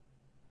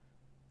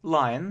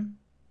 lion,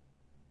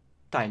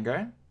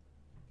 tiger,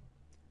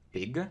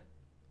 pig,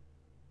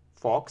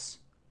 fox,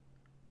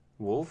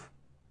 wolf,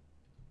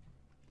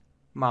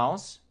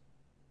 mouse,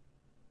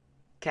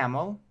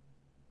 camel,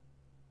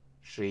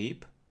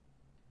 sheep,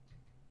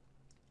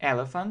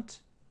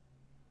 elephant,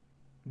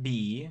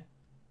 bee,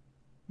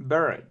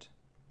 bird.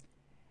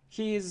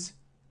 He is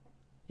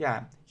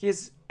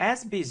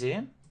as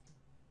busy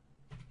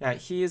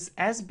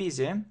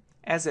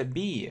as a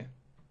bee.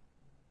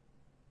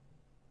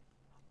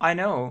 I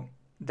know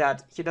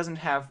that he doesn't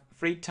have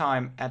free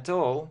time at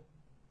all.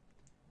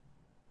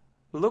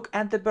 Look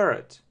at the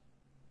bird.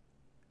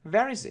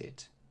 Where is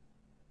it?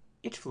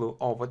 It flew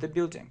over the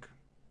building.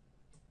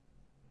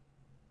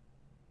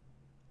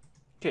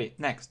 Okay,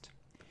 next.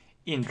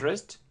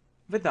 Interest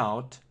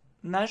without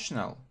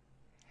national.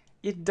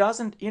 It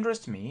doesn't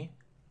interest me.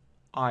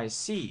 I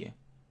see.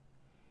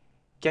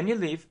 Can you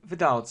live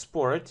without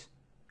sport?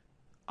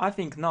 I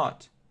think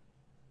not.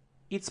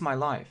 It's my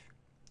life.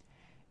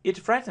 It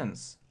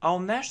threatens our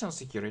national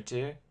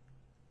security.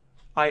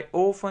 I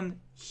often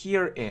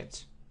hear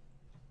it.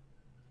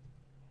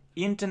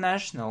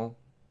 International,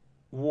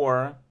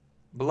 war,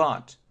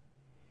 blood.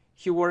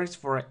 He works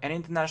for an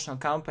international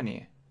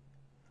company.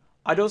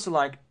 I'd also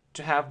like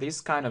to have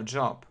this kind of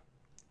job.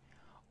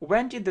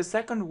 When did the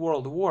Second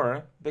World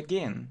War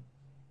begin?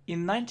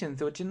 In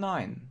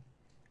 1939.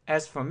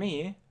 As for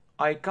me,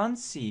 I can't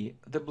see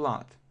the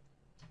blood.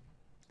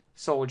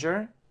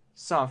 Soldier,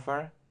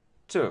 suffer,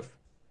 Tooth.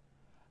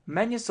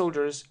 Many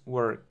soldiers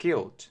were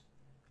killed.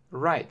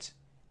 Right.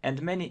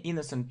 And many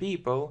innocent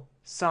people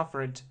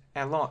suffered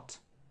a lot.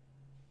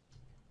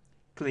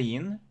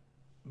 Clean,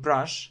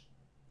 brush,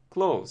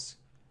 close.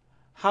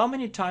 How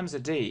many times a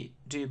day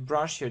do you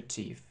brush your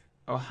teeth?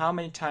 Or how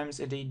many times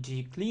a day do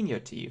you clean your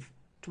teeth?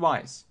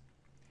 Twice.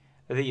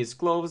 These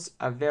clothes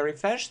are very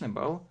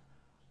fashionable.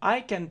 I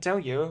can tell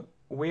you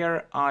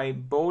where I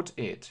bought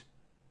it.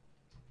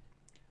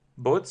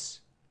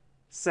 Boots,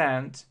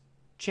 sand,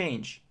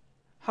 change.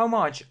 How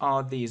much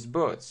are these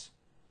boots?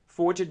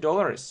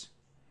 $40.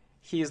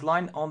 He is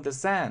lying on the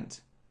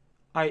sand.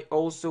 I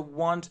also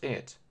want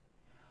it.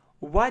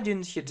 Why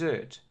didn't he do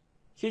it?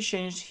 He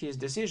changed his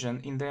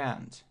decision in the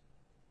end.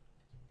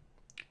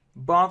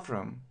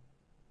 Bathroom,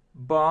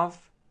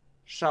 bath,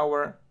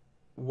 shower,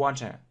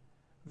 water.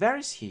 Where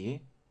is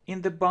he?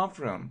 In the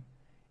bathroom.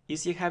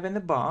 Is he having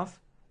a bath?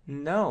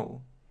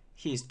 No.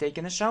 He is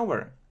taking a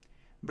shower.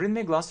 Bring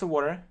me a glass of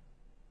water.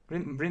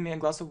 Bring me a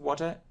glass of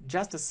water.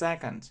 Just a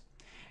second.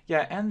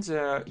 Yeah, and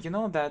you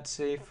know that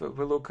if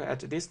we look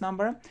at this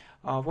number,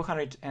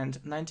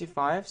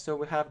 495, so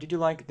we have, did you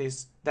like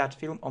that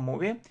film or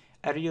movie?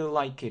 I really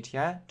like it,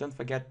 yeah? Don't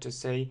forget to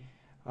say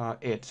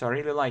it. So I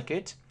really like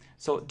it.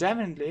 So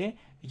definitely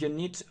you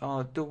need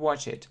to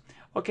watch it.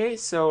 Okay,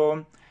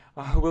 so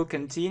we'll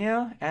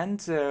continue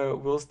and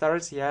we'll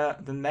start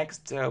the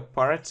next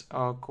part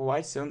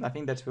quite soon. I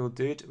think that we'll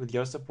do it with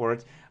your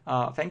support.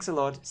 Thanks a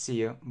lot. See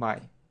you.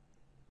 Bye.